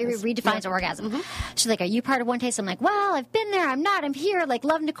orgasm. Okay, it redefines orgasm. Mm-hmm. She's like, are you part of One Taste? I'm like, well, I've been there. I'm not. I'm here. Like,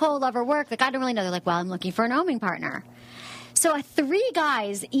 love Nicole, love her work. Like, I don't really know. They're like, well, I'm looking for an oming partner. So 3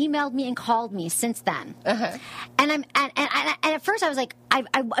 guys emailed me and called me since then. Uh-huh. And at first I was like,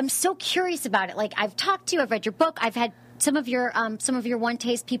 I'm so curious about it. Like, I've talked to you, I've read your book, I've had some of your One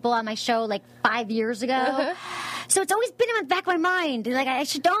Taste people on my show like 5 years ago. Uh-huh. So it's always been in the back of my mind. Like, I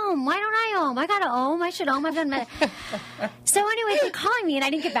should ohm. Why don't I ohm? I got to ohm. I should ohm. I've done that. So anyway, they're calling me, and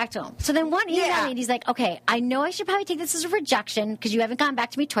I didn't get back to him. So then one emailed me, and he's like, okay, I know I should probably take this as a rejection because you haven't gotten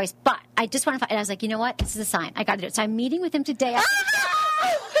back to me twice, but I just want to find. And I was like, you know what? This is a sign. I got to do it. So I'm meeting with him today.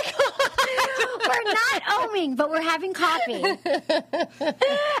 We're not ohming, but we're having coffee. And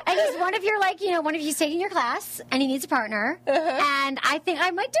he's one of you taking your class, and he needs a partner. Uh-huh. And I think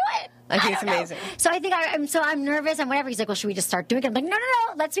I might do it. I think it's amazing. So I think I'm nervous and whatever. He's like, well, should we just start doing it? I'm like, no.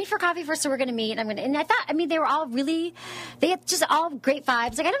 Let's meet for coffee first. So we're going to meet. And I thought, they were all they had just all great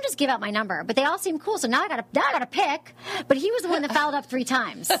vibes. Like, I don't just give out my number, but they all seem cool. So now I got to pick. But he was the one that followed up 3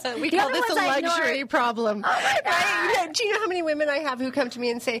 times. We call this a luxury problem. Oh my God. Right? Do you know how many women I have who come to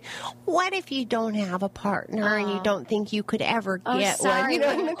me and say, what if you don't have a partner and you don't think you could ever get one? You know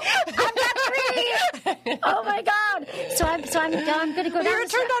what I mean? I've got 3. Oh my God. So I'm going to go down. You're a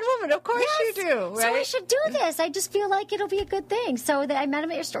turned on woman. Of course you do. Right? So I should do this. I just feel like it'll be a good thing. So I met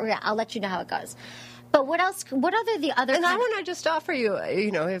him at your store. Yeah, I'll let you know how it goes. But what else? What are the other? And I want to just offer you,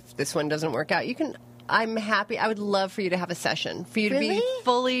 if this one doesn't work out, you can. I'm happy. I would love for you to have a session, for you to be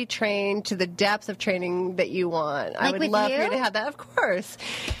fully trained to the depth of training that you want. Like, I would love for you to have that. Of course.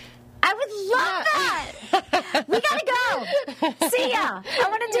 I would love that. We gotta go. See ya. I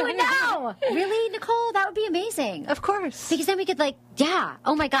want to do it now. Really, Nicole? That would be amazing. Of course. Because then we could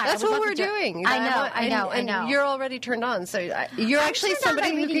oh my God. That's what we're doing. I know. And you're already turned on. So you're actually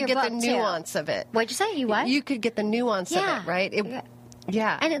somebody who could get the nuance of it. What'd you say? You what? You could get the nuance of it, right?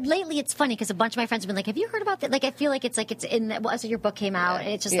 Yeah. And lately it's funny because a bunch of my friends have been like, have you heard about that? Like, I feel like it's in so your book came out and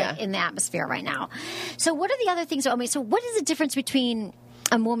it's just like in the atmosphere right now. So what are the other things? So what is the difference between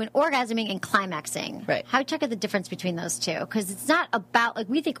a woman orgasming and climaxing? Right. How do you check out the difference between those two? Because it's not about, like,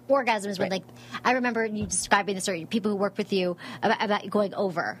 we think orgasms when, like, I remember you describing this, or people who work with you about going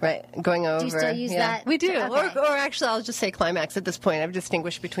over. Right, going over. Do you still use that? We do. Okay. Or actually, I'll just say climax at this point. I've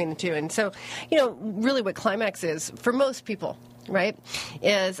distinguished between the two. And so, really what climax is, for most people, right,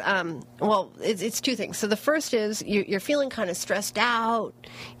 is, it's 2 things. So the first is you're feeling kind of stressed out.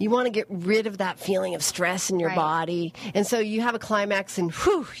 You want to get rid of that feeling of stress in your body. And so you have a climax and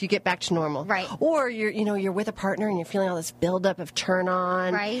you get back to normal. Right. Or you're with a partner and you're feeling all this buildup of turn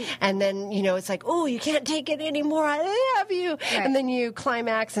on. Right. And then, it's like, oh, you can't take it anymore. I love you. Right. And then you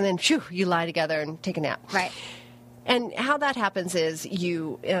climax and then you lie together and take a nap. Right. And how that happens is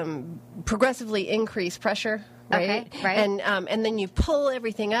you progressively increase pressure. Right? Okay, right. And then you pull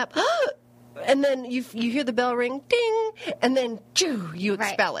everything up, and then you hear the bell ring, ding, and then you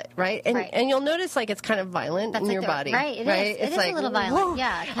expel it, right? And you'll notice like it's kind of violent in your body, right? It right? Is. It's like, a little violent,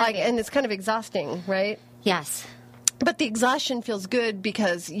 and it's kind of exhausting, right? Yes. But the exhaustion feels good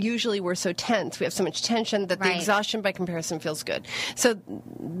because usually we're so tense. We have so much tension that the exhaustion by comparison feels good. So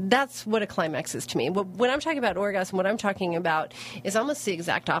that's what a climax is to me. When I'm talking about orgasm, what I'm talking about is almost the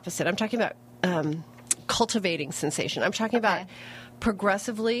exact opposite. I'm talking about cultivating sensation. I'm talking about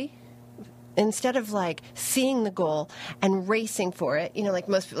progressively instead of like seeing the goal and racing for it, like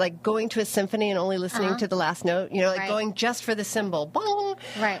most, like going to a symphony and only listening to the last note, like going just for the symbol, bong,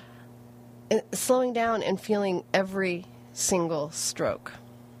 right, and slowing down and feeling every single stroke.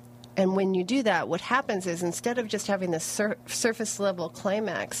 And when you do that, what happens is instead of just having the surface level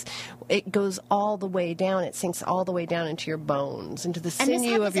climax, it goes all the way down. It sinks all the way down into your bones, into the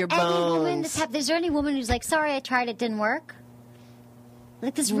sinew of your bones. Is there any woman who's like, sorry, I tried, it didn't work?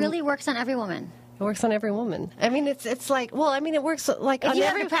 Like, this really works on every woman. It works on every woman. I mean, it's like, well, I mean, it works like on you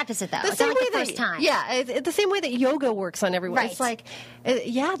every... have to practice it, though. It's not like the first time. Yeah, the same way that yoga works on everyone. Right. It's like,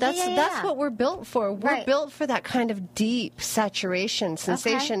 that's what we're built for. We're built for that kind of deep saturation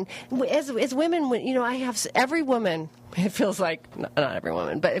sensation. Okay. As women, I have every woman... It feels like, not every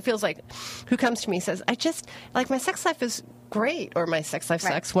woman, but it feels like who comes to me says, I just, like, my sex life is great, or my sex life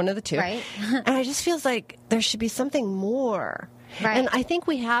sucks, one of the two. Right. And I just feels like there should be something more. Right. And I think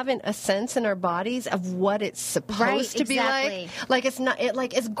we haven't a sense in our bodies of what it's supposed to be like. Like, it's not,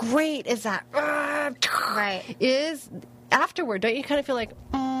 like, as great as that is afterward. Don't you kind of feel like,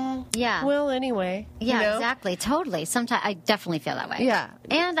 yeah. Well, anyway. Yeah, exactly. Totally. Sometimes I definitely feel that way. Yeah.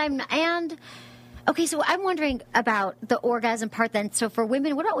 Okay, so I'm wondering about the orgasm part then. So for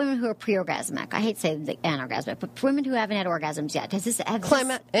women, what about women who are pre-orgasmic? I hate to say the anorgasmic, but for women who haven't had orgasms yet, does this have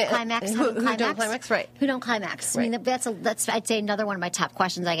climax? Who don't climax, right? Who don't climax? Right. I mean, that's I'd say another one of my top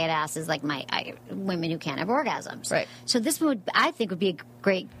questions I get asked is like women who can't have orgasms. Right. So this I think would be a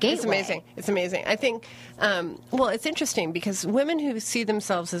great gateway. It's amazing. I think, it's interesting because women who see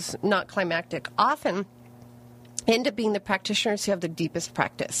themselves as not climactic often end up being the practitioners who have the deepest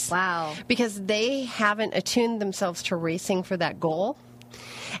practice. Wow. Because they haven't attuned themselves to racing for that goal.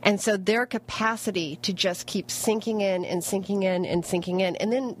 And so their capacity to just keep sinking in and sinking in and sinking in.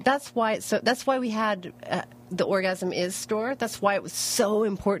 And then that's why we had the Orgasm Is store. That's why it was so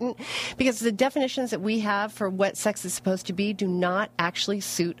important. Because the definitions that we have for what sex is supposed to be do not actually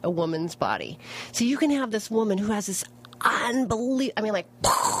suit a woman's body. So you can have this woman who has this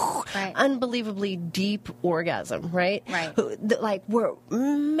unbelievably deep orgasm, right? Right. Where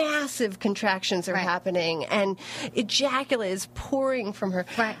massive contractions are happening and ejaculate is pouring from her.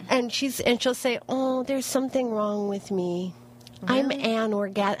 Right. And she'll say, "Oh, there's something wrong with me. Really?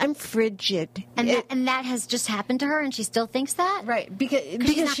 I'm frigid." And that has just happened to her, and she still thinks that? Right. Because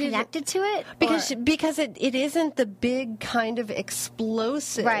she's not connected to it? Because it isn't the big kind of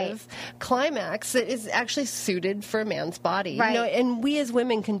explosive climax that is actually suited for a man's body. Right. And we as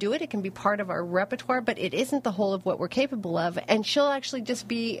women can do it. It can be part of our repertoire, but it isn't the whole of what we're capable of. And she'll actually just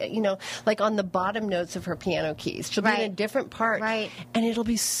be, like on the bottom notes of her piano keys. She'll be in a different part. Right. And it'll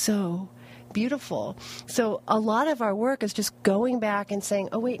be so beautiful. So a lot of our work is just going back and saying,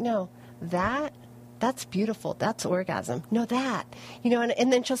 oh, wait, no, that's beautiful. That's orgasm. No, that.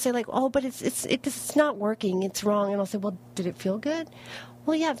 And then she'll say like, oh, but it's not working. It's wrong. And I'll say, well, did it feel good?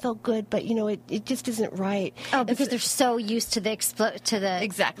 Well, yeah, it felt good, but it just isn't right. Oh, because they're so used to the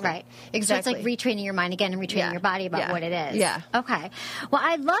exactly right, exactly. So it's like retraining your mind again and retraining your body about what it is. Yeah. Okay. Well,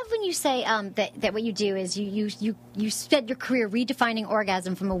 I love when you say that what you do is you spent your career redefining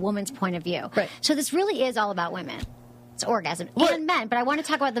orgasm from a woman's point of view. Right. So this really is all about women. It's orgasm and men. But I want to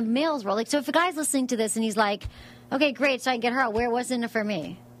talk about the male's role. Like, so if a guy's listening to this and he's like, okay, great, so I can get her out. Where wasn't it for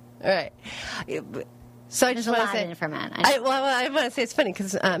me? All right. So I just want to say, in it for men. I want to say it's funny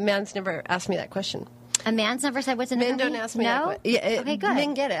because man's never asked me that question. A man's never said what's in it for me? Men don't ask me that question. Yeah, okay, good.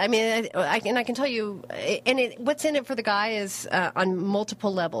 Men get it. I mean, I can tell you, and what's in it for the guy is on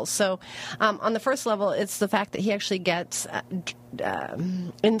multiple levels. So on the first level, it's the fact that he actually gets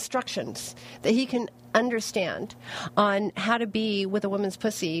instructions that he can understand on how to be with a woman's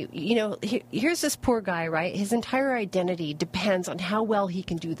pussy. Here's this poor guy, right? His entire identity depends on how well he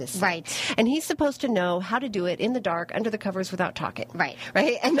can do this. Right. And he's supposed to know how to do it in the dark, under the covers, without talking. Right.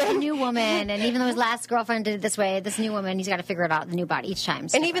 Right? And then a new woman, and even though his last girlfriend did it this way, this new woman, he's got to figure it out, the new body each time.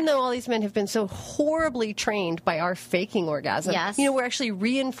 And even though all these men have been so horribly trained by our faking orgasm, we're actually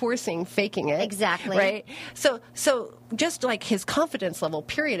reinforcing faking it. Exactly. Right? So just like his confidence level,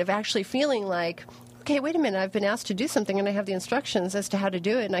 period, of actually feeling like, okay, wait a minute, I've been asked to do something and I have the instructions as to how to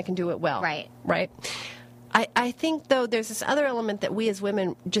do it and I can do it well. Right. Right? I think, though, there's this other element that we as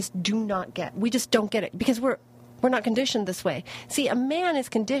women just do not get. We just don't get it because we're not conditioned this way. See, a man is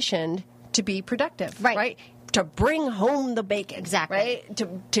conditioned to be productive. Right? To bring home the bacon. Exactly. Right?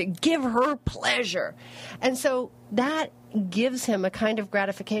 To give her pleasure. And so that gives him a kind of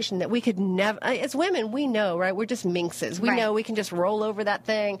gratification that we could never, as women, we know, right? We're just minxes. We know we can just roll over that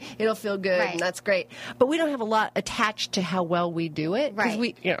thing. It'll feel good, and that's great. But we don't have a lot attached to how well we do it. Right.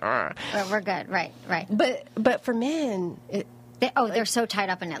 We're good. Right. But But for men, They're so tied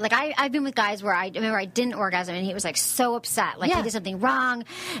up in it. Like I've been with guys where I remember I didn't orgasm and he was like so upset, like he did something wrong.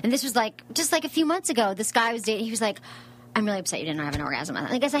 And this was like just like a few months ago. This guy was dating. He was like, "I'm really upset you didn't have an orgasm."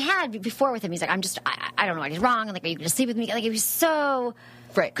 I guess I had before with him. He's like, I don't know what is wrong. And like, are you going to sleep with me? Like, it was so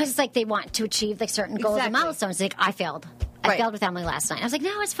because it's like they want to achieve like certain goals and milestones. Like I failed. I failed with Emily last night. I was like,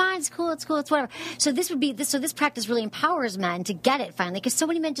 no, it's fine. It's cool. It's whatever. So this practice really empowers men to get it finally, because so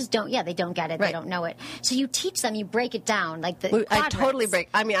many men just don't. Yeah, they don't get it. Right. They don't know it. So you teach them. You break it down. Like I totally break.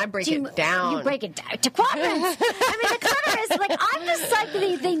 I break it down. You break it down to quadrants. The clitoris. Like I'm just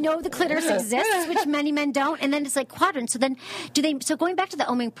like they know the clitoris exists, which many men don't, and then it's like quadrants. So then So going back to the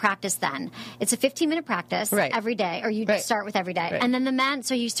oming practice, then it's a 15-minute practice every day, or you start with every day, and then the man.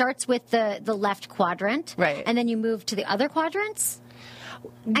 So you starts with the left quadrant, and then you move to the other quadrants.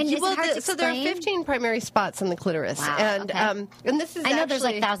 And so there are 15 primary spots on the clitoris, and this is. I know there's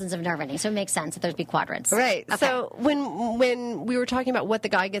like thousands of nerve endings, so it makes sense that there'd be quadrants. Right. Okay. So when we were talking about what the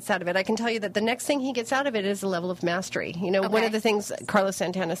guy gets out of it, I can tell you that the next thing he gets out of it is a level of mastery. One of the things Carlos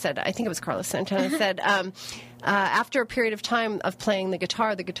Santana said, I think it was Carlos Santana said, after a period of time of playing the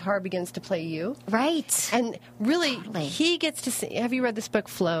guitar begins to play you. Right. And really, he gets to see. Have you read this book,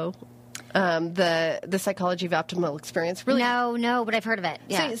 Flow? The psychology of optimal experience. Really, no, but I've heard of it.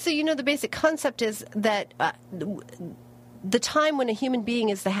 Yeah. So the basic concept is that the time when a human being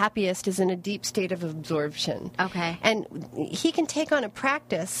is the happiest is in a deep state of absorption. Okay. And he can take on a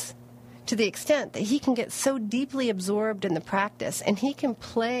practice to the extent that he can get so deeply absorbed in the practice, and he can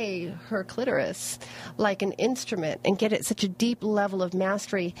play her clitoris like an instrument and get at such a deep level of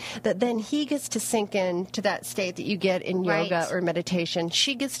mastery that then he gets to sink into that state that you get in yoga or meditation.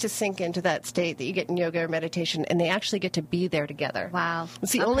 She gets to sink into that state that you get in yoga or meditation, and they actually get to be there together. Wow.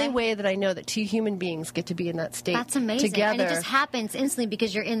 It's the only way that I know that two human beings get to be in that state together. That's amazing. And it just happens instantly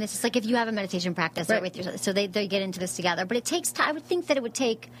because you're in this. It's like if you have a meditation practice, so they get into this together. But it takes time. I would think that it would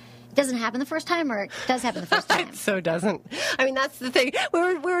take... It doesn't happen the first time, or it does happen the first time? It so doesn't. That's the thing.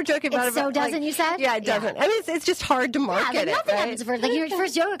 We were joking about it. It so doesn't, you said? Yeah, it doesn't. It's just hard to market it. Nothing happens first. Like your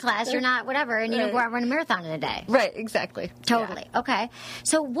first yoga class, you're not whatever, and you go out and run a marathon in a day. Right, exactly. Totally. Yeah. Okay.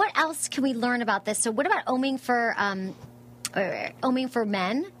 So what else can we learn about this? So what about oming for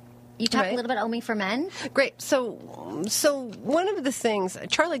men? You talk a little bit about oming for men? Great. So one of the things,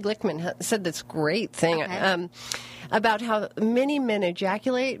 Charlie Glickman said this great thing about how many men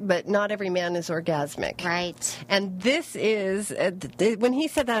ejaculate, but not every man is orgasmic. Right. And this is, when he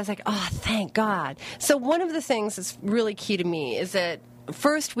said that, I was like, oh, thank God. So one of the things that's really key to me is that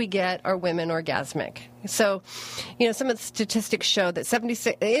first we get our women orgasmic. So, some of the statistics show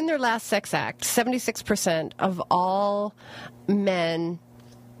that in their last sex act, 76% of all men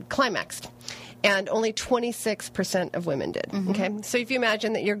climaxed, and only 26% of women did. Mm-hmm. Okay, so if you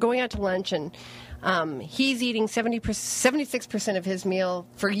imagine that you're going out to lunch and he's eating 76% of his meal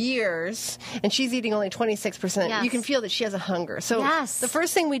for years, and she's eating only 26%. You can feel that she has a hunger. So the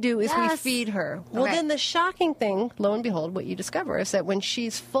first thing we do is we feed her. Well, then the shocking thing, lo and behold, what you discover is that when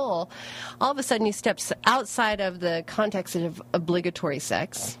she's full, all of a sudden you step outside of the context of obligatory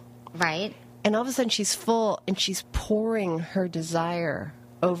sex. Right. And all of a sudden she's full, and she's pouring her desire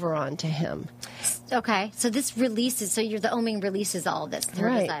over onto him. Okay, so this releases, the oming releases all of this, her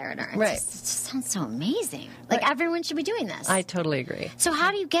desire in her. It just sounds so amazing. Like everyone should be doing this. I totally agree. So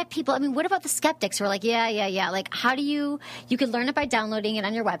how do you get people, what about the skeptics who are like, yeah. Like how do you could learn it by downloading it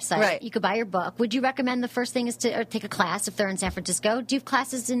on your website. Right. You could buy your book. Would you recommend the first thing is to take a class if they're in San Francisco? Do you have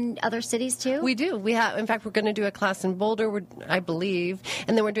classes in other cities too? We do. In fact, we're going to do a class in Boulder, I believe,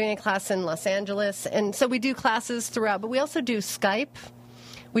 and then we're doing a class in Los Angeles. And so we do classes throughout, but we also do Skype.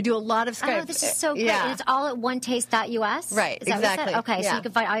 We do a lot of Skype. Oh, this is so great. Yeah. And it's all at onetaste.us? Right, is that exactly. What you said? Okay, so you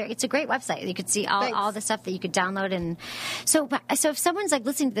can find it's a great website. You could see all the stuff that you could download. And so if someone's like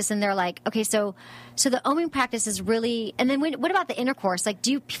listening to this and they're like, okay, so the oming practice is really, and then what about the intercourse? Like,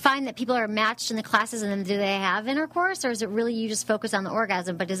 do you find that people are matched in the classes and then do they have intercourse, or is it really you just focus on the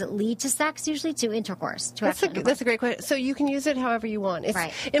orgasm, but does it lead to sex usually, to intercourse? That's a great question. So you can use it however you want.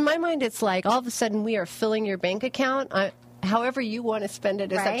 In my mind, it's like all of a sudden we are filling your bank account. However you want to spend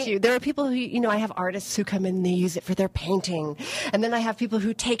it is up to you. There are people who, I have artists who come in and they use it for their painting. And then I have people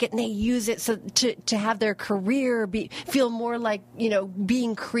who take it and they use it to have their career feel more like,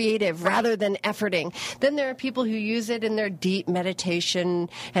 being creative rather than efforting. Then there are people who use it in their deep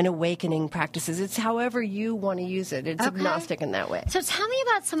meditation and awakening practices. It's however you want to use it. It's agnostic in that way. So tell me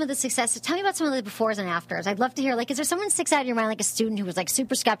about some of the successes. Tell me about some of the befores and afters. I'd love to hear, is there someone sticks out in your mind, like a student who was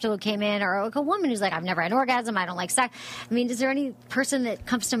super skeptical who came in, or like a woman who's like, I've never had an orgasm, I don't like sex. I mean, is there any person that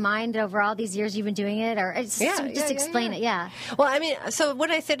comes to mind over all these years you've been doing it, or just explain it? Yeah. Well, I mean, so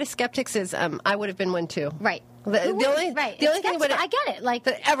what I say to skeptics is, I would have been one too. Right. The only thing I get it. Like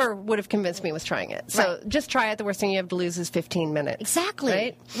that ever would have convinced me was trying it. So just try it. The worst thing you have to lose is 15 minutes.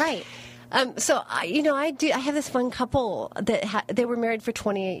 Exactly. Right. So I have this one couple that they were married for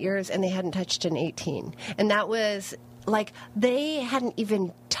 28 years and they hadn't touched in 18, and that was like they hadn't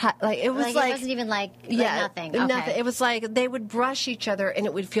even touched. Like it wasn't even nothing. Okay. Nothing. It was like they would brush each other and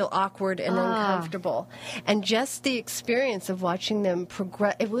it would feel awkward and uncomfortable, and just the experience of watching them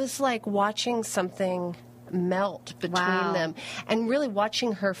progress. It was like watching something melt between them, and really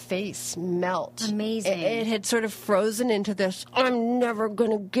watching her face melt. Amazing. It had sort of frozen into this "I'm never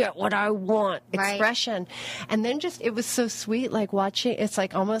gonna get what I want" expression, and then just it was so sweet, like watching. It's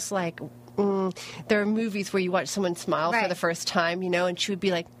like almost like there are movies where you watch someone smile for the first time, and she would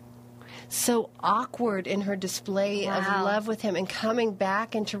be like so awkward in her display of love with him, and coming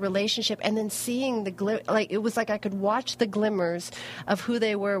back into relationship, and then seeing the it was like I could watch the glimmers of who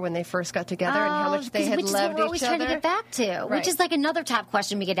they were when they first got together and how much they had loved each other. Which is what we're always trying to get back to. Which is like another top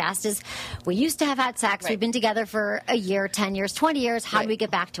question we get asked is, we used to have had sex, we've been together for a year, 10 years, 20 years, how do we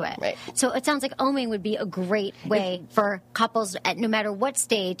get back to it? Right. So it sounds like oming would be a great way for couples at no matter what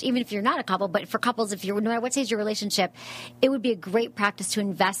stage, even if you're not a couple, but for couples, no matter what stage of your relationship, it would be a great practice to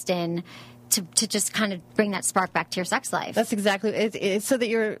invest in to just kind of bring that spark back to your sex life. That's exactly it's so that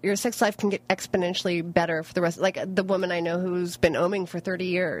your sex life can get exponentially better for the rest. Like the woman I know who's been oming for 30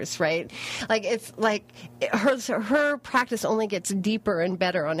 years, right? Like it's like her practice only gets deeper and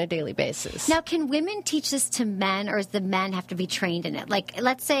better on a daily basis. Now, can women teach this to men, or does the men have to be trained in it? Like,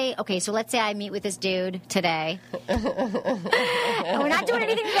 let's say I meet with this dude today. And we're not doing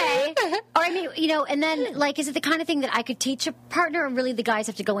anything today. Or I mean, and then like, is it the kind of thing that I could teach a partner, or really the guys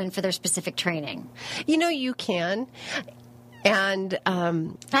have to go in for their specific training? You can. And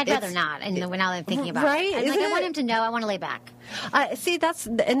I'd rather not. And now that I'm thinking about it, I want him to know. I want to lay back. See, that's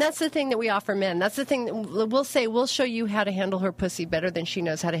the thing that we offer men. That's the thing that we'll show you how to handle her pussy better than she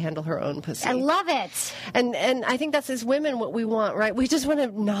knows how to handle her own pussy. I love it. And I think that's as women what we want, right? We just want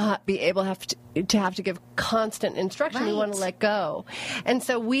to not be able to have to give constant instruction. We want to let go. And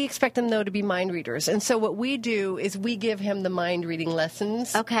so we expect them, though, to be mind readers. And so what we do is we give him the mind reading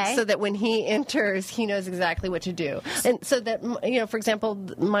lessons. Okay. So that when he enters, he knows exactly what to do. And so that, for example,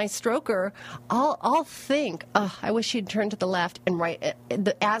 my stroker, I'll think, I wish he'd turn to the left, and right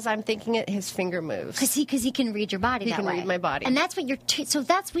as I'm thinking it, his finger moves because he can read your body. He can read my body, and that's what you're.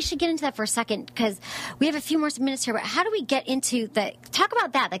 We should get into that for a second because we have a few more minutes here. But how do we get into talk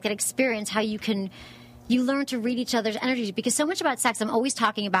about that, like that experience? How you learn to read each other's energies, because so much about sex, I'm always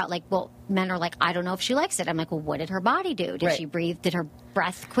talking about men are like, I don't know if she likes it. I'm like, well, what did her body do? Did she breathe? Did her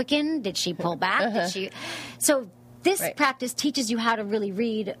breath quicken? Did she pull back? Did she? So. This practice teaches you how to really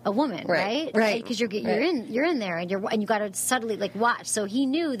read a woman, right? Right. Because you're in there, and you got to subtly watch. So he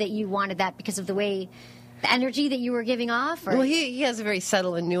knew that you wanted that because of the energy that you were giving off. Or? Well, he has a very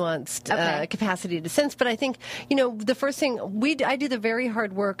subtle and nuanced capacity to sense. But I think the first thing I do the very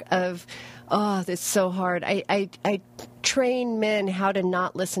hard work of. Oh, it's so hard. I train men how to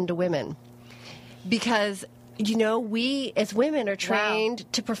not listen to women because. We as women are trained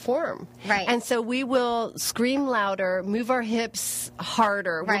to perform. Right. And so we will scream louder, move our hips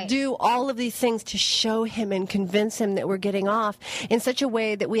harder. Right. We'll do all of these things to show him and convince him that we're getting off in such a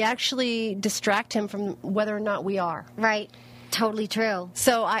way that we actually distract him from whether or not we are. Right. Totally true.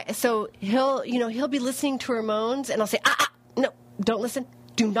 So he'll be listening to her moans, and I'll say, no, don't listen.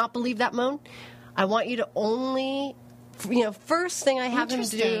 Do not believe that moan. I want you to only... first thing I have him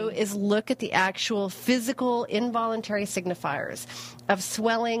do is look at the actual physical involuntary signifiers of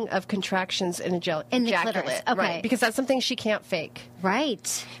swelling, of contractions, and ejaculate. Okay. Right, because that's something she can't fake.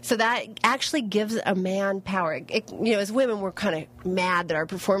 Right. So that actually gives a man power. As women, we're kind of mad that our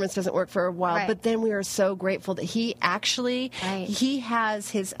performance doesn't work for a while, but then we are so grateful that he actually, he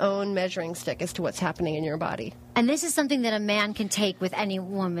has his own measuring stick as to what's happening in your body. And this is something that a man can take with any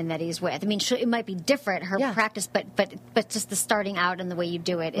woman that he's with. I mean, it might be different, her practice, but just the starting out and the way you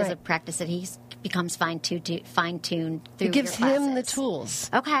do it is a practice that he becomes fine-tuned through. It gives him the tools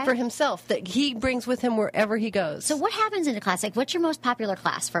for himself that he brings with him wherever he goes. So what happens in a class? What's your most popular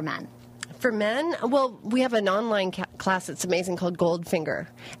class for men? For men, well, we have an online class that's amazing called Goldfinger,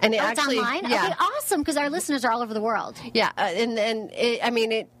 and it's online. Yeah. Okay, awesome, because our listeners are all over the world. Yeah, and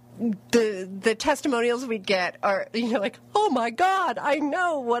the testimonials we get are, like, oh my God, I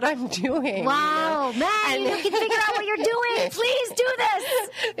know what I'm doing. Wow, man, you can figure out what you're doing. Please do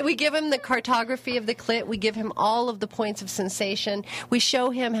this. We give him the cartography of the clit. We give him all of the points of sensation. We show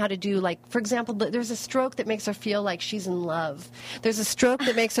him how to do, like, for example, there's a stroke that makes her feel like she's in love. There's a stroke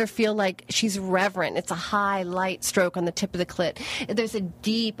that makes her feel like she's reverent. It's a high, light stroke on the tip of the clit. There's a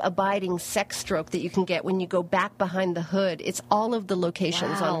deep, abiding sex stroke that you can get when you go back behind the hood. It's all of the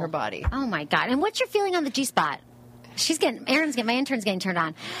locations on her body. Oh my God. And what's your feeling on the G-spot? My intern's getting turned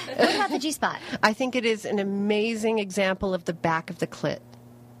on. What about the G-spot? I think it is an amazing example of the back of the clit.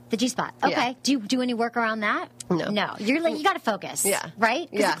 The G-spot. Okay. Yeah. Do you do any work around that? No. You're like, you got to focus. Yeah. Right?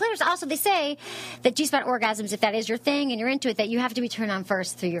 Because Yeah. the clitoris also, they say that G-spot orgasms, if that is your thing and you're into it, that you have to be turned on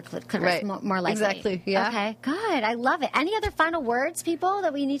first through your clitoris, Right. more likely. Exactly. Yeah. Okay. Good. I love it. Any other final words, people,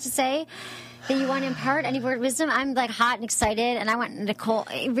 that we need to say that you want to impart? Any word of wisdom? I'm like hot and excited, and I want Nicole.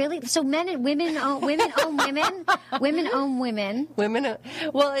 Really? So men and women own women. Women own women.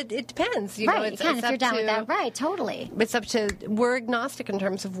 Well, it depends. Right. It's if up you're down with to- that. Right. Totally. It's up to, we're agnostic in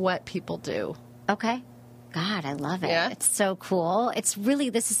terms of what people do. Okay. God, I love it. Yeah. It's so cool. This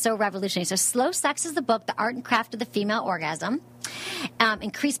is so revolutionary. So Slow Sex is the book, The Art and Craft of the Female Orgasm.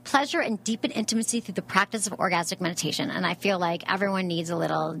 Increase pleasure and deepen intimacy through the practice of orgasmic meditation. And I feel like everyone needs a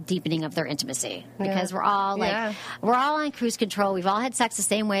little deepening of their intimacy because we're all we're all on cruise control. We've all had sex the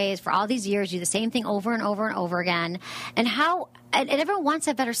same ways for all these years, do the same thing over and over and over again. And everyone wants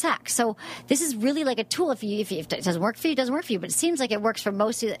to have better sex. So this is really like a tool. If it doesn't work for you, it doesn't work for you. But it seems like it works for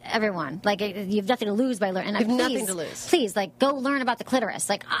most of everyone. Like you have nothing to lose by learning. You have nothing to lose. Please, like, go learn about the clitoris.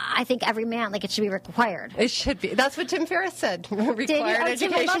 Like, I think every man, like, it should be required. It should be. That's what Tim Ferriss said. Required Tim, I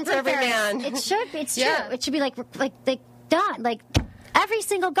education love for Tim every Ferriss. man. It should be. It's Yeah. true. It should be like done. Like, every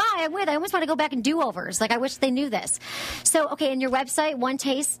single guy I'm with, I almost want to go back and do overs. Like, I wish they knew this. So, okay, and your website,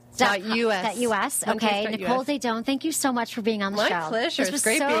 onetaste.us. .us. Okay, Nicole Daedone, thank you so much for being on the My show. pleasure. This was It's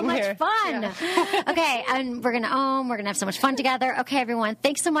great so being much here. fun. Yeah. Okay, and we're gonna have so much fun together. Okay, everyone,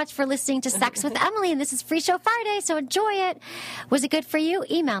 thanks so much for listening to Sex with Emily, and this is Free Show Friday, so enjoy it. Was it good for you?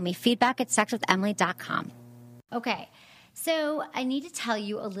 Email me, feedback@sexwithemily.com. Okay, so I need to tell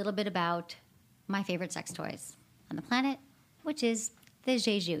you a little bit about my favorite sex toys on the planet, which is the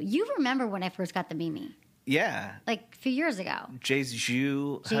Jeju. You remember when I first got the Mimi? Yeah. Like a few years ago.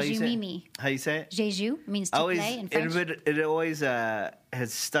 Jeju. Jeju Mimi. How you say it? Jeju means to play in French. It always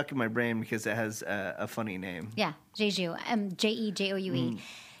has stuck in my brain because it has a funny name. Yeah, Jeju. Jejoue.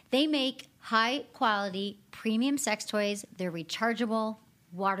 They make high-quality, premium sex toys. They're rechargeable,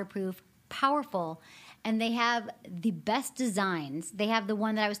 waterproof, powerful, and they have the best designs. They have the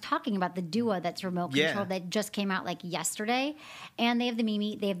one that I was talking about, the Dua that's remote controlled that just came out like yesterday. And they have the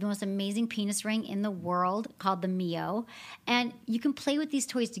Mimi. They have the most amazing penis ring in the world called the Mio. And you can play with these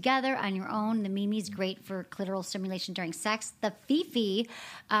toys together on your own. The Mimi is great for clitoral stimulation during sex. The Fifi,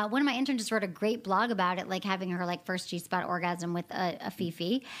 one of my interns just wrote a great blog about it, like having her like first G-spot orgasm with a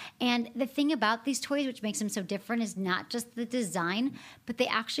Fifi. And the thing about these toys, which makes them so different, is not just the design, but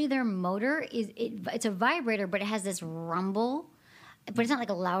their motor it's a vibrator, but it has this rumble. But it's not like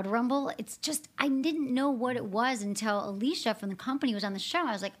a loud rumble. It's just, I didn't know what it was until Alicia from the company was on the show.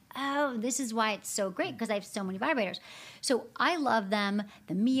 I was like, oh, this is why it's so great, because I have so many vibrators. So I love them.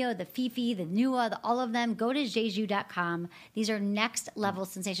 The Mio, the Fifi, the Nua, all of them. Go to jeju.com. These are next level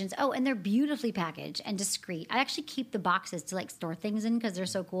sensations. Oh, and they're beautifully packaged and discreet. I actually keep the boxes to like store things in because they're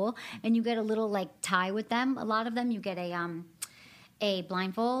so cool. And you get a little like tie with them. A lot of them, you get a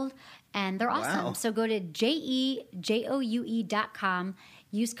blindfold, and they're awesome. Wow. So go to jejoue.com,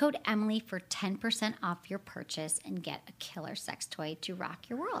 use code Emily for 10% off your purchase, and get a killer sex toy to rock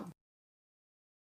your world.